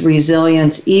use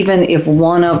resilience even if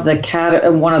one of the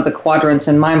quadrants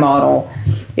in my model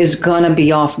is going to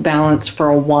be off balance for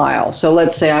a while? So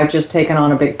let's say I've just taken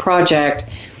on a big project.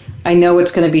 I know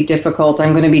it's going to be difficult.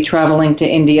 I'm going to be traveling to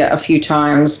India a few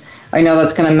times. I know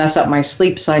that's going to mess up my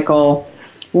sleep cycle.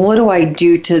 What do I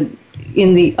do to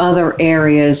in the other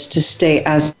areas to stay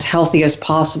as healthy as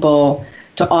possible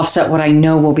to offset what I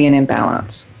know will be an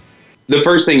imbalance? The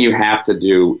first thing you have to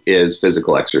do is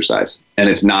physical exercise, and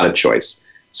it's not a choice.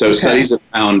 So studies have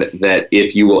found that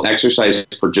if you will exercise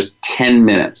for just 10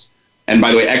 minutes, and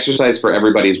by the way, exercise for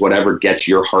everybody is whatever gets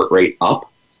your heart rate up.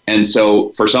 And so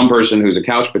for some person who's a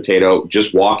couch potato,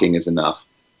 just walking is enough.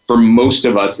 For most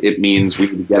of us, it means we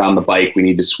need to get on the bike, we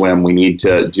need to swim, we need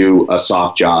to do a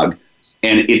soft jog.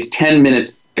 And it's 10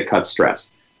 minutes to cut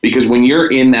stress. Because when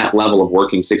you're in that level of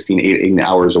working 18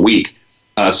 hours a week,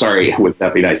 would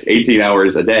that be nice, 18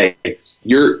 hours a day,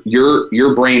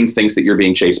 your brain thinks that you're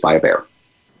being chased by a bear.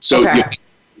 So you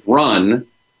run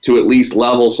to at least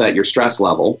level set your stress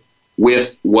level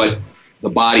with what the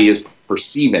body is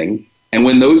perceiving. And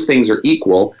when those things are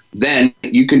equal, then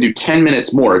you can do 10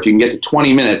 minutes more. If you can get to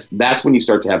 20 minutes, that's when you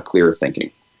start to have clearer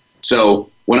thinking. So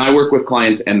when I work with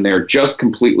clients and they're just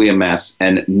completely a mess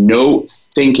and no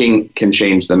thinking can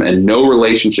change them and no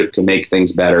relationship can make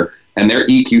things better and their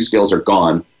EQ skills are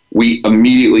gone, we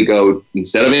immediately go,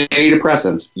 instead of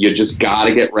antidepressants, you just got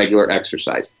to get regular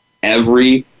exercise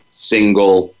every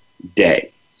single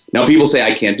day. Now, people say,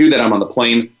 I can't do that. I'm on the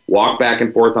plane. Walk back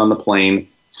and forth on the plane.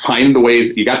 Find the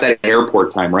ways. You got that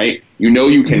airport time, right? You know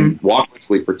you can walk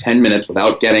quickly for 10 minutes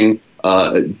without getting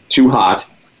too hot.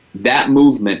 That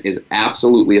movement is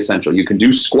absolutely essential. You can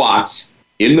do squats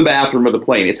in the bathroom of the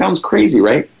plane. It sounds crazy,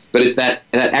 right? But it's that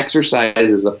exercise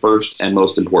is the first and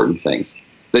most important thing.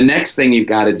 The next thing you've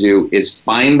got to do is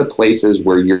find the places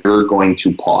where you're going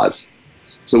to pause.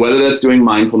 So whether that's doing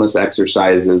mindfulness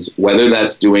exercises, whether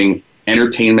that's doing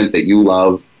entertainment that you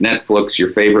love, Netflix, your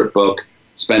favorite book,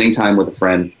 spending time with a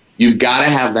friend, you've got to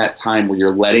have that time where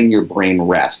you're letting your brain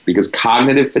rest, because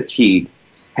cognitive fatigue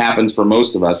happens for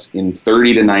most of us in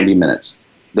 30 to 90 minutes.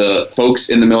 The folks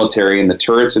in the military, in the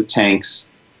turrets of tanks,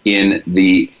 in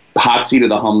the hot seat of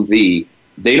the Humvee,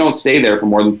 they don't stay there for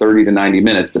more than 30 to 90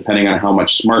 minutes, depending on how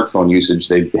much smartphone usage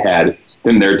they've had.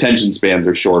 Then their attention spans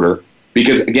are shorter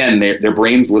because, again, their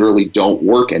brains literally don't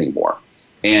work anymore.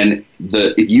 And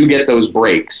if you get those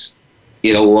breaks,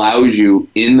 it allows you,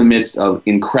 in the midst of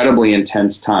incredibly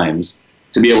intense times,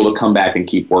 to be able to come back and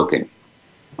keep working.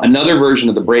 Another version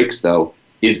of the breaks, though,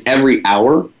 is every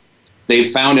hour. They've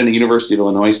found in a University of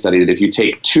Illinois study that if you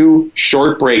take 2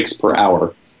 short breaks per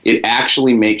hour, it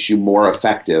actually makes you more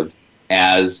effective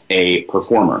as a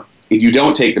performer. If you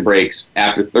don't take the breaks,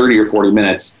 after 30 or 40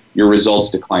 minutes, your results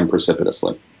decline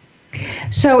precipitously.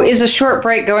 So is a short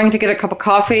break going to get a cup of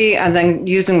coffee and then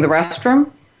using the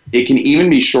restroom? It can even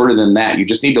be shorter than that. You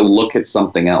just need to look at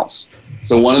something else.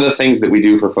 So one of the things that we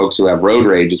do for folks who have road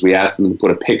rage is we ask them to put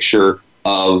a picture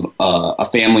of a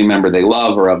family member they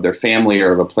love, or of their family,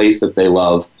 or of a place that they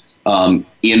love,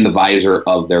 in the visor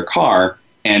of their car.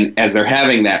 And as they're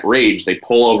having that rage, they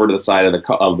pull over to the side of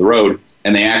the road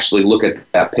and they actually look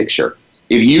at that picture.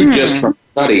 If you just from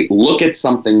study look at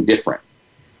something different,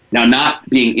 now not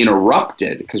being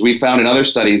interrupted, because we found in other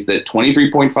studies that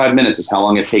 23.5 minutes is how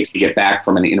long it takes to get back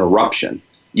from an interruption.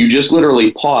 You just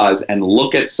literally pause and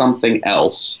look at something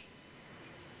else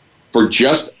for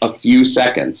just a few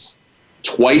seconds,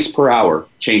 twice per hour,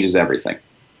 changes everything.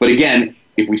 But again,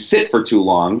 if we sit for too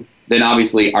long, then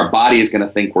obviously our body is going to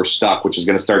think we're stuck, which is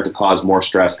going to start to cause more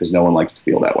stress because no one likes to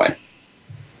feel that way.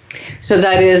 So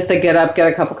that is the get up,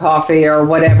 get a cup of coffee, or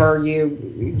whatever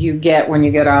you get when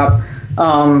you get up.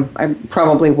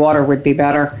 Probably water would be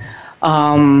better.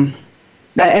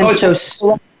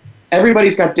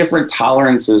 Everybody's got different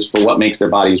tolerances for what makes their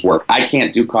bodies work. I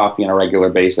can't do coffee on a regular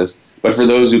basis, but for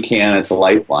those who can, it's a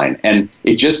lifeline. And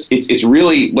it's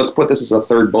really, let's put this as a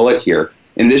third bullet here.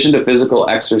 In addition to physical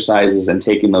exercises and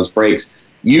taking those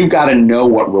breaks, you've got to know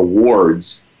what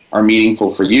rewards are meaningful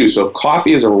for you. So if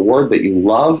coffee is a reward that you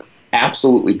love,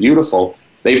 absolutely beautiful.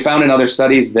 They found in other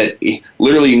studies that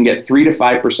literally you can get 3 to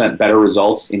 5% better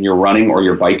results in your running or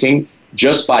your biking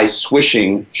just by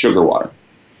swishing sugar water.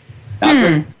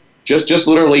 Just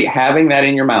literally having that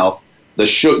in your mouth, the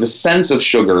sense of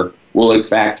sugar will in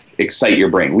fact excite your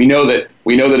brain. We know that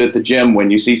at the gym, when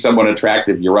you see someone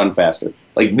attractive, you run faster.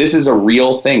 Like, this is a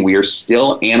real thing. We are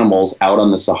still animals out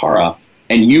on the Sahara,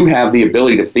 and you have the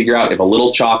ability to figure out if a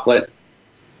little chocolate,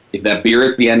 if that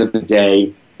beer at the end of the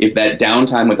day, if that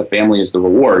downtime with the family is the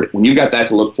reward. When you got that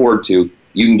to look forward to,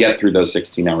 you can get through those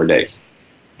 16-hour days.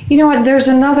 You know what, there's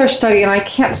another study, and I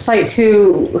can't cite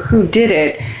who did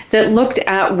it, that looked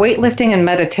at weightlifting and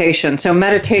meditation. So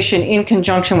meditation in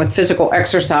conjunction with physical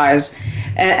exercise.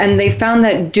 And they found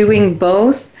that doing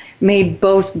both made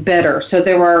both better. So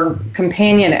there were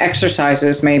companion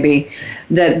exercises, maybe,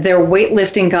 that their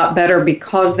weightlifting got better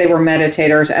because they were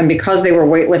meditators, and because they were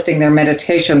weightlifting, their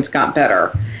meditations got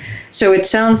better. So it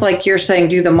sounds like you're saying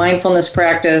do the mindfulness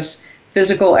practice,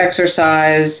 physical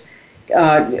exercise,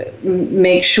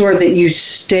 make sure that you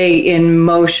stay in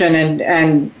motion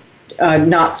and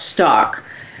not stuck.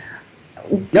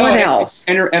 What else?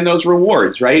 And those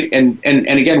rewards, right? And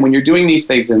again, when you're doing these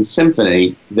things in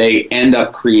symphony, they end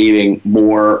up creating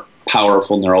more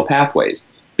powerful neural pathways.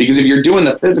 Because if you're doing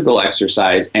the physical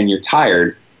exercise and you're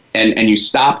tired and you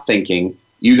stop thinking,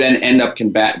 you then end up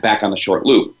back on the short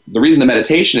loop. The reason the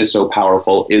meditation is so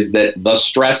powerful is that the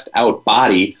stressed out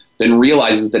body then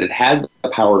realizes that it has the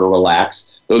power to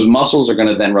relax. Those muscles are going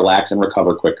to then relax and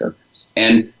recover quicker.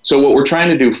 And so what we're trying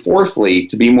to do, fourthly,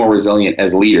 to be more resilient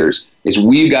as leaders, is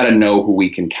we've got to know who we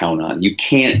can count on. You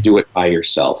can't do it by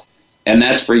yourself. And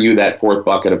that's for you, that fourth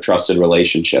bucket of trusted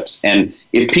relationships. And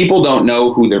if people don't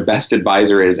know who their best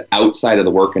advisor is outside of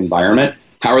the work environment,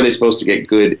 how are they supposed to get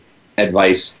good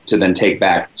advice to then take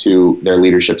back to their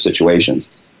leadership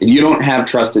situations? If you don't have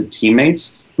trusted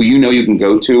teammates who you know you can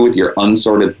go to with your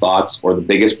unsorted thoughts or the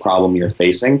biggest problem you're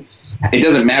facing, it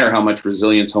doesn't matter how much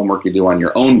resilience homework you do on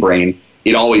your own brain,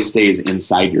 it always stays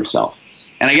inside yourself.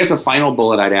 And I guess a final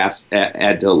bullet I'd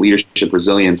add to leadership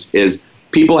resilience is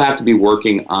people have to be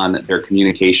working on their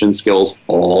communication skills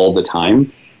all the time.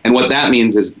 And what that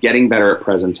means is getting better at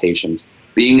presentations,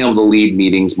 being able to lead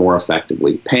meetings more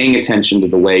effectively, paying attention to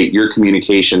the way your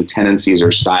communication tendencies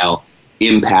or style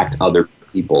impact other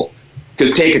people.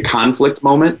 Because take a conflict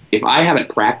moment. If I haven't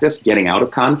practiced getting out of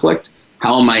conflict,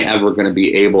 how am I ever going to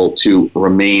be able to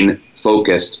remain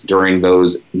focused during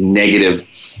those negative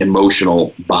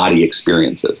emotional body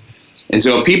experiences? And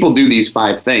so if people do these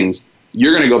 5 things,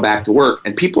 you're going to go back to work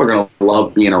and people are going to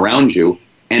love being around you.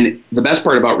 And the best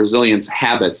part about resilience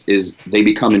habits is they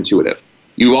become intuitive.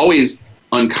 You've always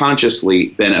unconsciously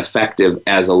been effective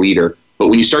as a leader, but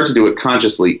when you start to do it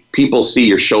consciously, people see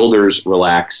your shoulders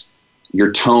relax,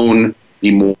 your tone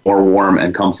be more warm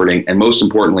and comforting, and most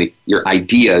importantly, your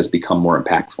ideas become more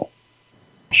impactful.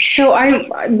 So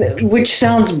which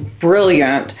sounds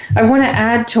brilliant. I want to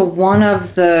add to one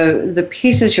of the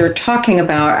pieces you're talking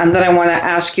about, and then I want to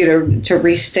ask you to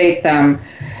restate them.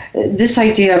 This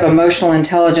idea of emotional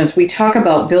intelligence, we talk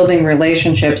about building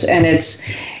relationships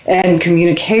and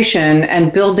communication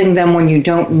and building them when you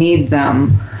don't need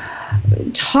them.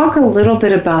 Talk a little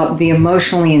bit about the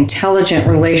emotionally intelligent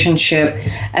relationship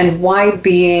and why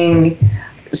being,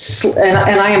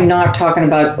 and I am not talking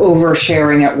about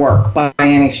oversharing at work by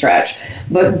any stretch,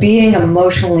 but being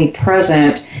emotionally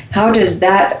present, how does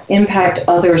that impact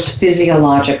others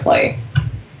physiologically?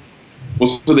 Well,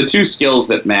 so the 2 skills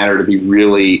that matter to be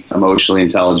really emotionally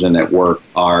intelligent at work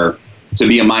are to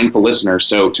be a mindful listener,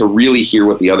 so to really hear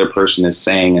what the other person is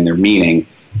saying and their meaning.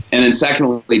 And then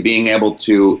secondly, being able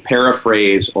to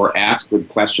paraphrase or ask good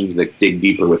questions that dig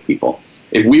deeper with people.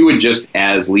 If we would just,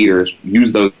 as leaders,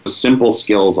 use those simple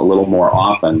skills a little more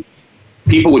often,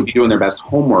 people would be doing their best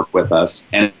homework with us.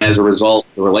 And as a result,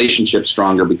 the relationship's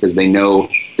stronger because they know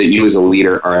that you as a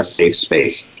leader are a safe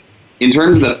space. In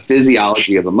terms of the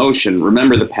physiology of emotion,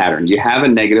 remember the pattern. You have a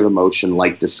negative emotion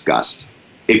like disgust.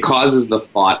 It causes the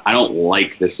thought, I don't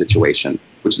like this situation,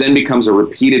 which then becomes a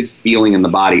repeated feeling in the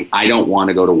body. I don't want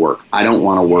to go to work. I don't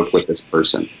want to work with this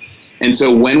person. And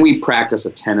so when we practice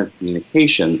attentive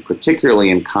communication, particularly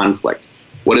in conflict,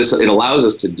 what it allows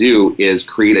us to do is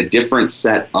create a different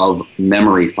set of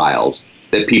memory files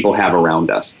that people have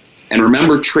around us. And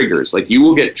remember triggers. Like, you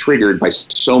will get triggered by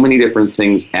so many different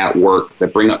things at work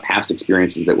that bring up past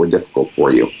experiences that were difficult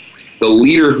for you. The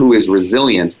leader who is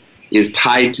resilient is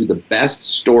tied to the best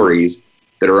stories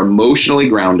that are emotionally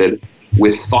grounded,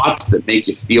 with thoughts that make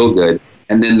you feel good,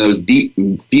 and then those deep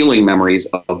feeling memories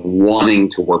of wanting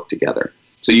to work together.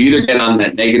 So you either get on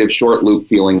that negative short loop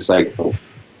feeling cycle,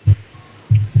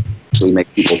 actually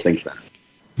make people think better.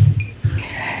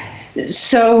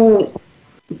 So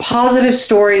positive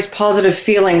stories, positive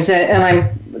feelings, and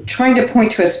I'm trying to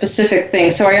point to a specific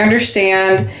thing. So I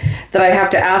understand that I have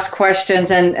to ask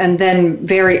questions and then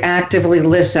very actively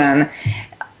listen.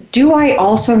 Do I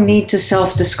also need to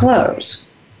self-disclose?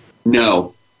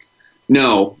 No.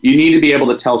 You need to be able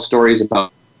to tell stories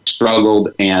about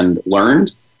struggled and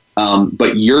learned,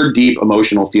 but your deep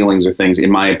emotional feelings are things,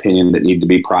 in my opinion, that need to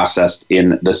be processed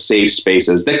in the safe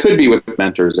spaces that could be with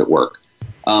mentors at work.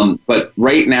 But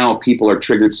right now, people are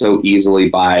triggered so easily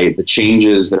by the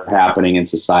changes that are happening in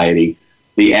society,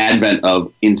 the advent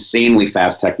of insanely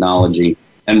fast technology,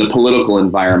 and the political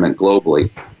environment globally.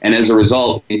 And as a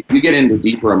result, if you get into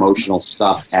deeper emotional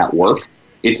stuff at work,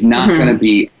 it's not going to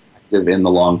be active in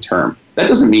the long term. That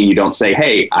doesn't mean you don't say,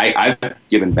 hey, I've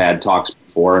given bad talks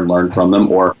before and learned from them,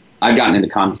 or I've gotten into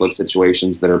conflict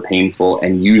situations that are painful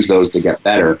and use those to get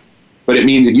better. But it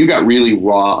means if you got really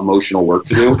raw emotional work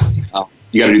to do,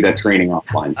 you got to do that training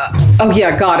offline. Oh,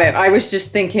 yeah, got it. I was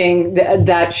just thinking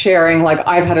that sharing, like,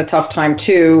 I've had a tough time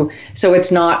too, so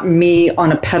it's not me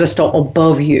on a pedestal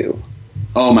above you.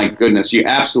 Oh, my goodness. You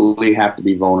absolutely have to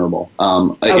be vulnerable.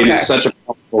 It is such a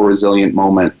powerful, resilient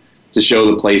moment to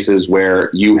show the places where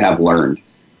you have learned.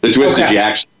 The twist is you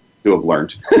actually do have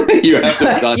learned. You have to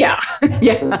have done. Yeah.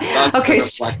 Okay.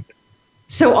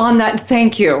 So on that,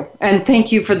 thank you. And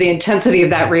thank you for the intensity of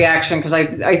that reaction, because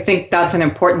I think that's an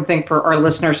important thing for our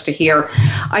listeners to hear.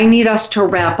 I need us to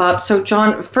wrap up. So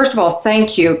Jon, first of all,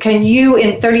 thank you. Can you,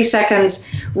 in 30 seconds,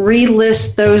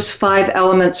 relist those 5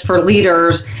 elements for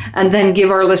leaders and then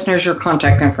give our listeners your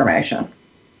contact information?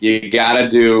 You got to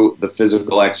do the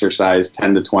physical exercise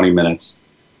 10 to 20 minutes.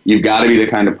 You've got to be the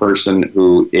kind of person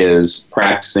who is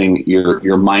practicing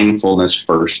your mindfulness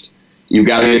first. You've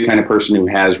got to be the kind of person who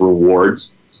has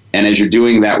rewards. And as you're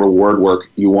doing that reward work,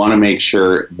 you want to make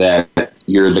sure that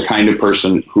you're the kind of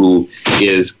person who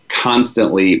is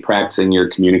constantly practicing your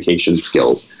communication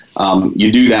skills. You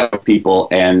do that with people,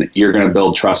 and you're going to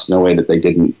build trust in a way that they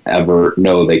didn't ever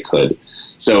know they could.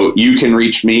 So you can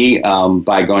reach me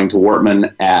by going to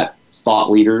Wortman at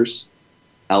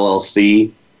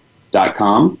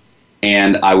thoughtleadersllc.com.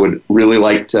 And I would really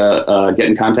like to get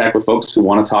in contact with folks who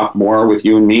want to talk more with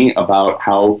you and me about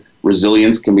how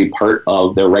resilience can be part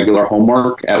of their regular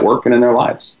homework at work and in their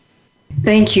lives.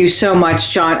 Thank you so much,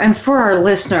 Jon. And for our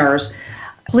listeners,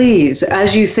 please,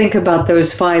 as you think about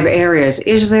those 5 areas,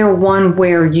 is there one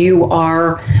where you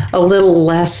are a little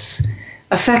less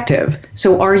effective?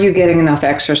 So are you getting enough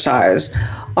exercise?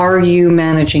 Are you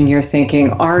managing your thinking?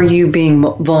 Are you being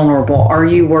vulnerable? Are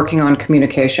you working on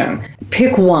communication?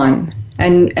 Pick one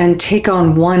and take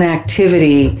on one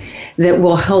activity that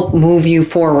will help move you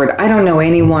forward. I don't know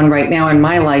anyone right now in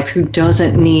my life who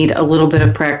doesn't need a little bit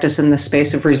of practice in the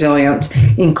space of resilience,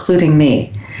 including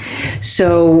me.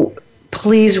 So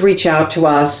please reach out to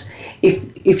us.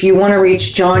 If you want to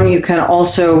reach Jon, you can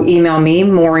also email me,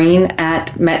 Maureen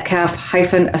at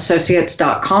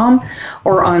metcalf-associates.com,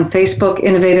 or on Facebook,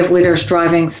 Innovative Leaders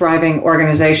Driving Thriving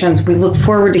Organizations. We look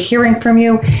forward to hearing from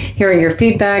you, hearing your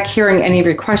feedback, hearing any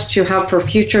requests you have for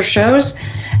future shows,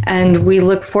 and we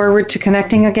look forward to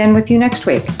connecting again with you next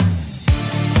week.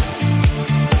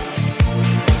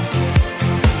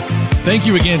 Thank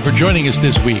you again for joining us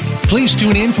this week. Please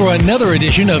tune in for another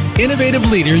edition of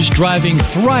Innovative Leaders Driving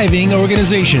Thriving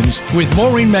Organizations with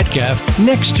Maureen Metcalf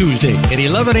next Tuesday at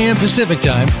 11 a.m. Pacific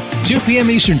Time, 2 p.m.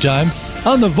 Eastern Time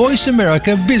on the Voice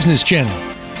America Business Channel.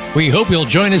 We hope you'll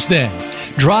join us then.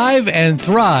 Drive and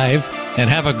thrive, and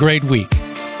have a great week.